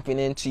 tapping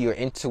into your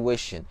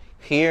intuition,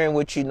 hearing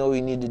what you know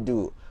you need to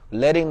do,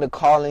 letting the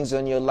callings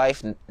on your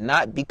life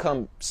not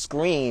become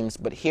screams,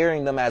 but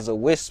hearing them as a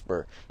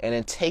whisper, and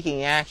then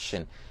taking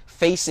action,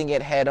 facing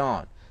it head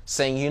on,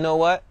 saying, you know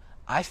what,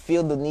 I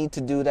feel the need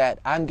to do that.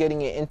 I'm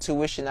getting an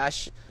intuition,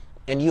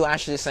 and you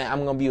actually saying,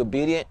 I'm going to be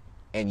obedient,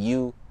 and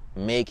you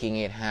making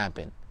it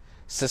happen.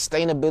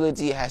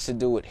 Sustainability has to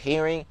do with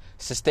hearing.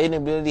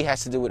 Sustainability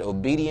has to do with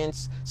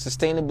obedience.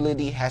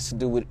 Sustainability has to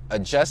do with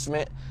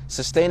adjustment.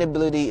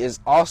 Sustainability is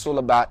also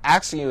about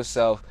asking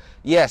yourself,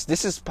 yes,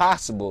 this is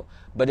possible,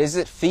 but is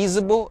it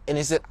feasible and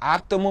is it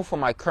optimal for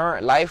my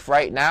current life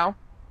right now?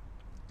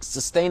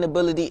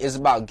 Sustainability is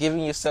about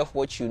giving yourself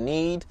what you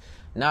need,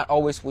 not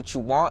always what you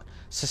want.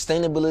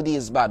 Sustainability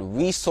is about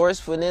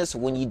resourcefulness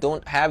when you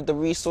don't have the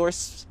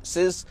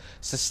resources.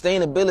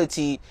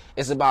 Sustainability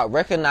is about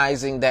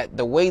recognizing that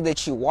the way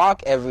that you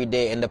walk every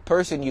day and the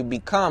person you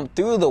become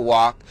through the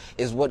walk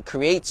is what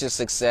creates your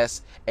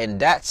success,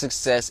 and that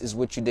success is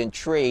what you then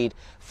trade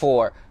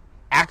for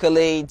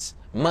accolades,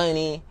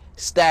 money,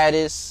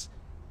 status,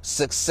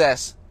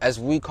 success, as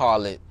we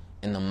call it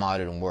in the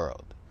modern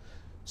world.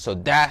 So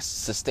that's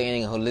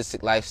sustaining a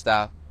holistic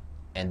lifestyle,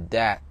 and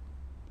that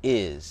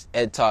is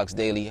Ed Talks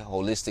Daily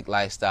Holistic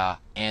Lifestyle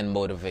and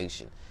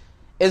Motivation.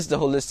 It's the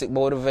Holistic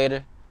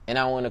Motivator, and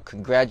I want to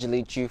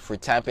congratulate you for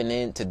tapping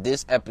into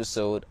this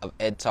episode of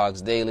Ed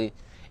Talks Daily.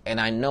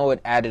 And I know it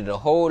added a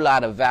whole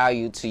lot of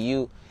value to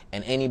you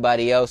and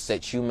anybody else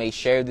that you may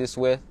share this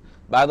with.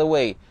 By the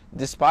way,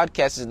 this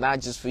podcast is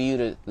not just for you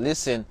to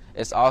listen,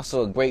 it's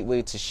also a great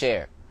way to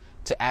share,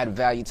 to add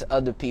value to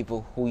other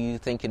people who you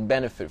think can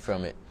benefit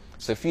from it.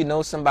 So if you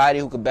know somebody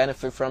who could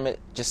benefit from it,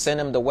 just send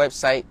them the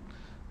website,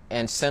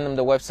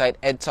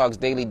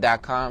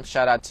 edtalksdaily.com.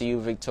 Shout out to you,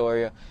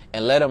 Victoria,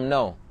 and let them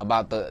know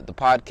about the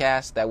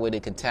podcast. That way they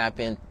can tap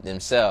in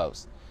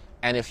themselves.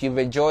 And if you've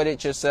enjoyed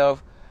it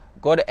yourself,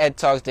 go to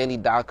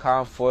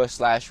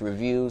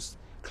edtalksdaily.com/reviews.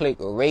 Click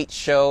rate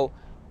show,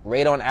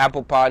 rate on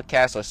Apple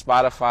Podcasts or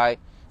Spotify,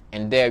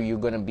 and there you're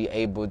going to be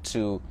able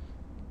to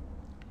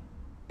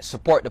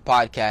support the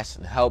podcast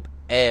and help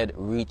Ed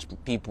reach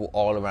people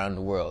all around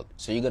the world.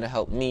 So you're going to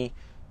help me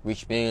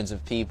reach millions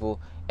of people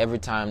every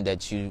time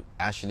that you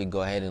actually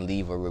go ahead and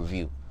leave a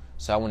review.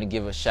 So I want to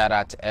give a shout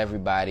out to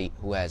everybody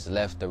who has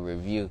left a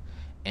review.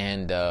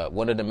 And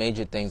one of the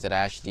major things that I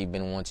actually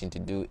been wanting to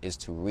do is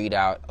to read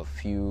out a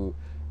few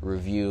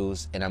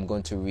reviews. And I'm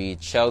going to read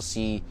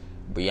Chelsea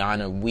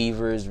Brianna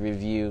Weaver's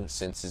review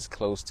since it's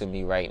close to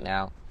me right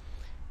now.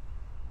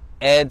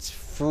 Ed's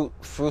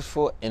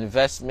fruitful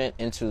investment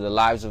into the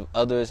lives of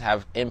others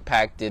have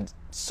impacted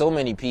so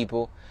many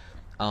people,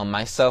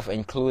 myself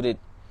included.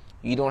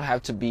 You don't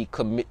have to be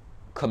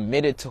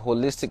committed to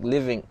holistic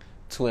living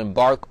to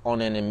embark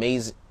on an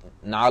amazing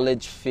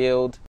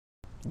knowledge-filled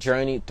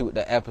journey through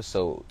the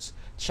episodes.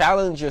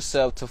 Challenge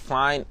yourself to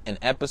find an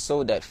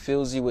episode that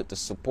fills you with the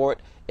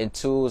support and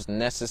tools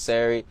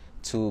necessary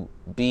to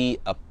be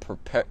a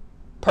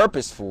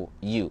purposeful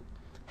you.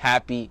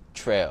 Happy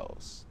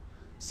trails.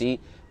 See,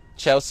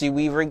 Chelsea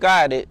Weaver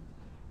got it.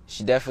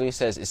 She definitely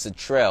says it's a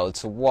trail,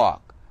 it's a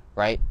walk,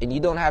 right? And you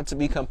don't have to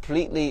be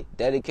completely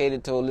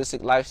dedicated to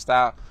holistic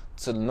lifestyle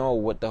to know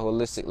what the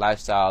holistic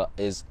lifestyle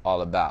is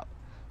all about.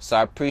 So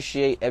I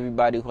appreciate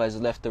everybody who has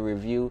left a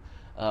review.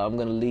 I'm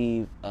going to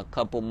leave a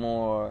couple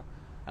more.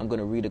 I'm going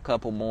to read a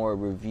couple more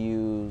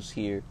reviews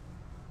here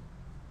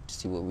to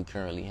see what we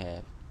currently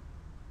have.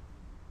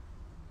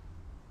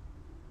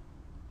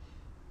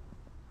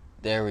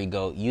 There we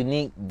go.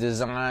 Unique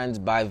Designs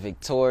by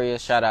Victoria.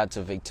 Shout out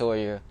to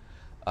Victoria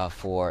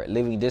for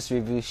leaving this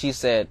review. She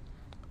said,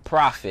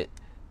 Prophet,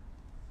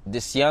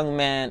 this young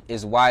man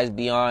is wise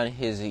beyond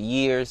his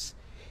years.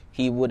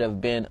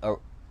 I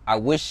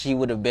wish he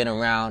would have been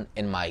around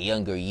in my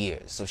younger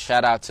years. So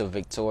shout out to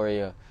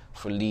Victoria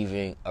for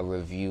leaving a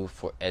review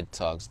for Ed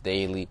Talks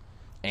Daily.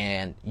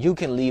 And you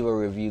can leave a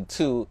review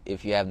too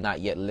if you have not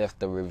yet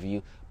left a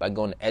review by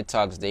going to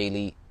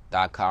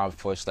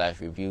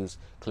edtalksdaily.com/reviews,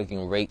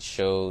 clicking rate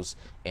shows,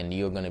 and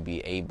you're going to be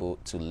able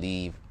to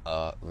leave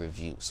a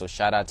review. So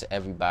shout out to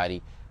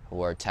everybody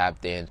who are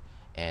tapped in,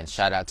 and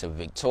shout out to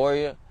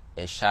Victoria,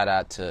 and shout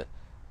out to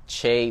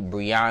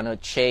Brianna,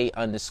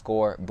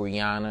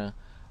 Brianna,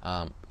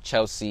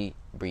 Chelsea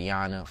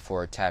Brianna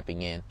for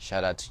tapping in.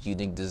 Shout out to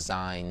Unique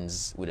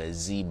Designs with a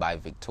Z by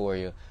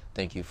Victoria.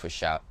 Thank you for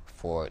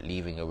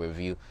leaving a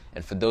review.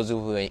 And for those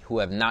who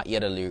have not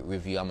yet a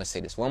review, I'm going to say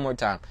this one more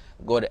time.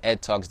 Go to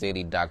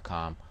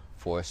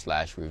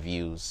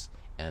edtalksdaily.com/reviews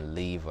and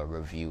leave a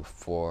review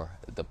for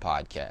the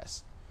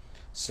podcast.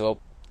 So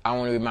I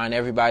want to remind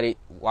everybody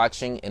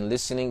watching and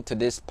listening to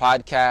this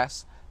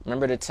podcast,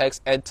 remember to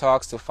text Ed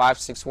Talks to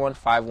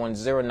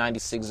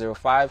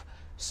 561-510-9605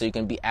 so you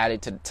can be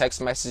added to the text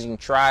messaging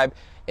tribe,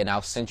 and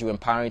I'll send you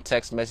empowering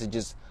text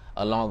messages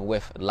along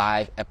with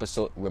live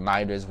episode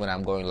reminders when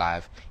I'm going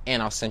live,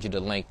 and I'll send you the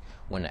link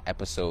when the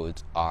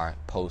episodes are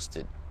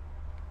posted.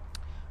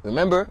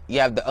 Remember,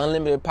 you have the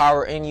unlimited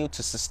power in you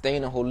to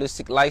sustain a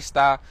holistic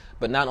lifestyle,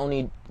 but not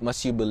only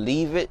must you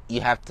believe it,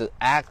 you have to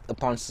act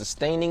upon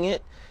sustaining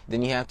it.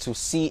 Then you have to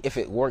see if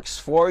it works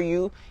for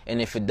you,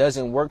 and if it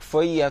doesn't work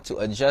for you, you have to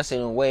adjust in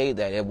a way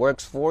that it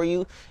works for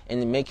you,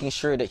 and making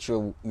sure that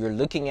you're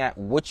looking at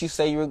what you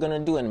say you're going to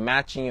do and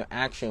matching your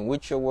action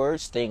with your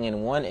words, staying in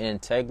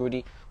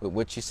integrity with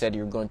what you said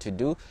you're going to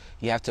do.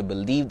 You have to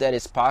believe that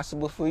it's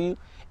possible for you,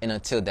 and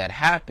until that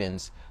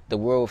happens, the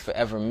world will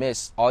forever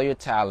miss all your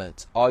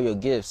talents, all your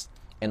gifts,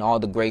 and all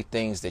the great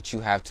things that you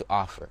have to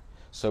offer.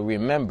 So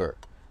remember,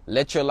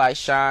 let your light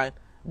shine,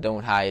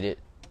 don't hide it,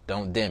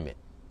 don't dim it.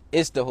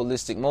 It's the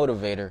Holistic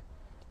Motivator,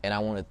 and I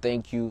want to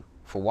thank you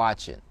for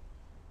watching.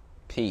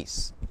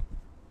 Peace.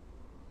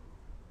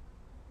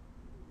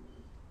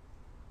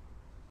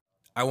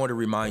 I want to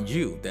remind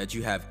you that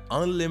you have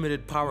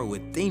unlimited power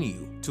within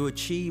you to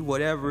achieve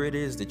whatever it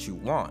is that you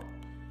want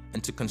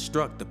and to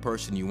construct the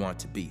person you want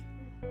to be.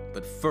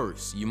 But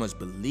first, you must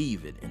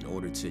believe it in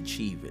order to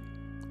achieve it.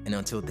 And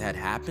until that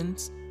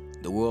happens,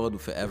 the world will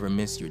forever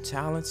miss your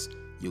talents,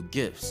 your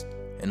gifts,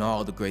 and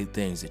all the great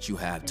things that you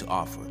have to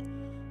offer.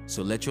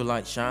 So let your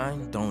light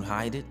shine, don't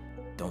hide it,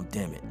 don't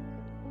dim it.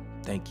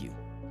 Thank you.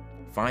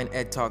 Find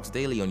Ed Talks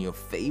Daily on your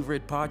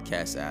favorite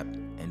podcast app,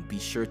 and be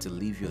sure to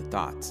leave your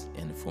thoughts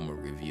in the form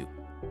of review.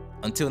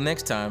 Until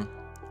next time,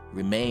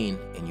 remain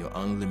in your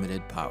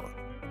unlimited power.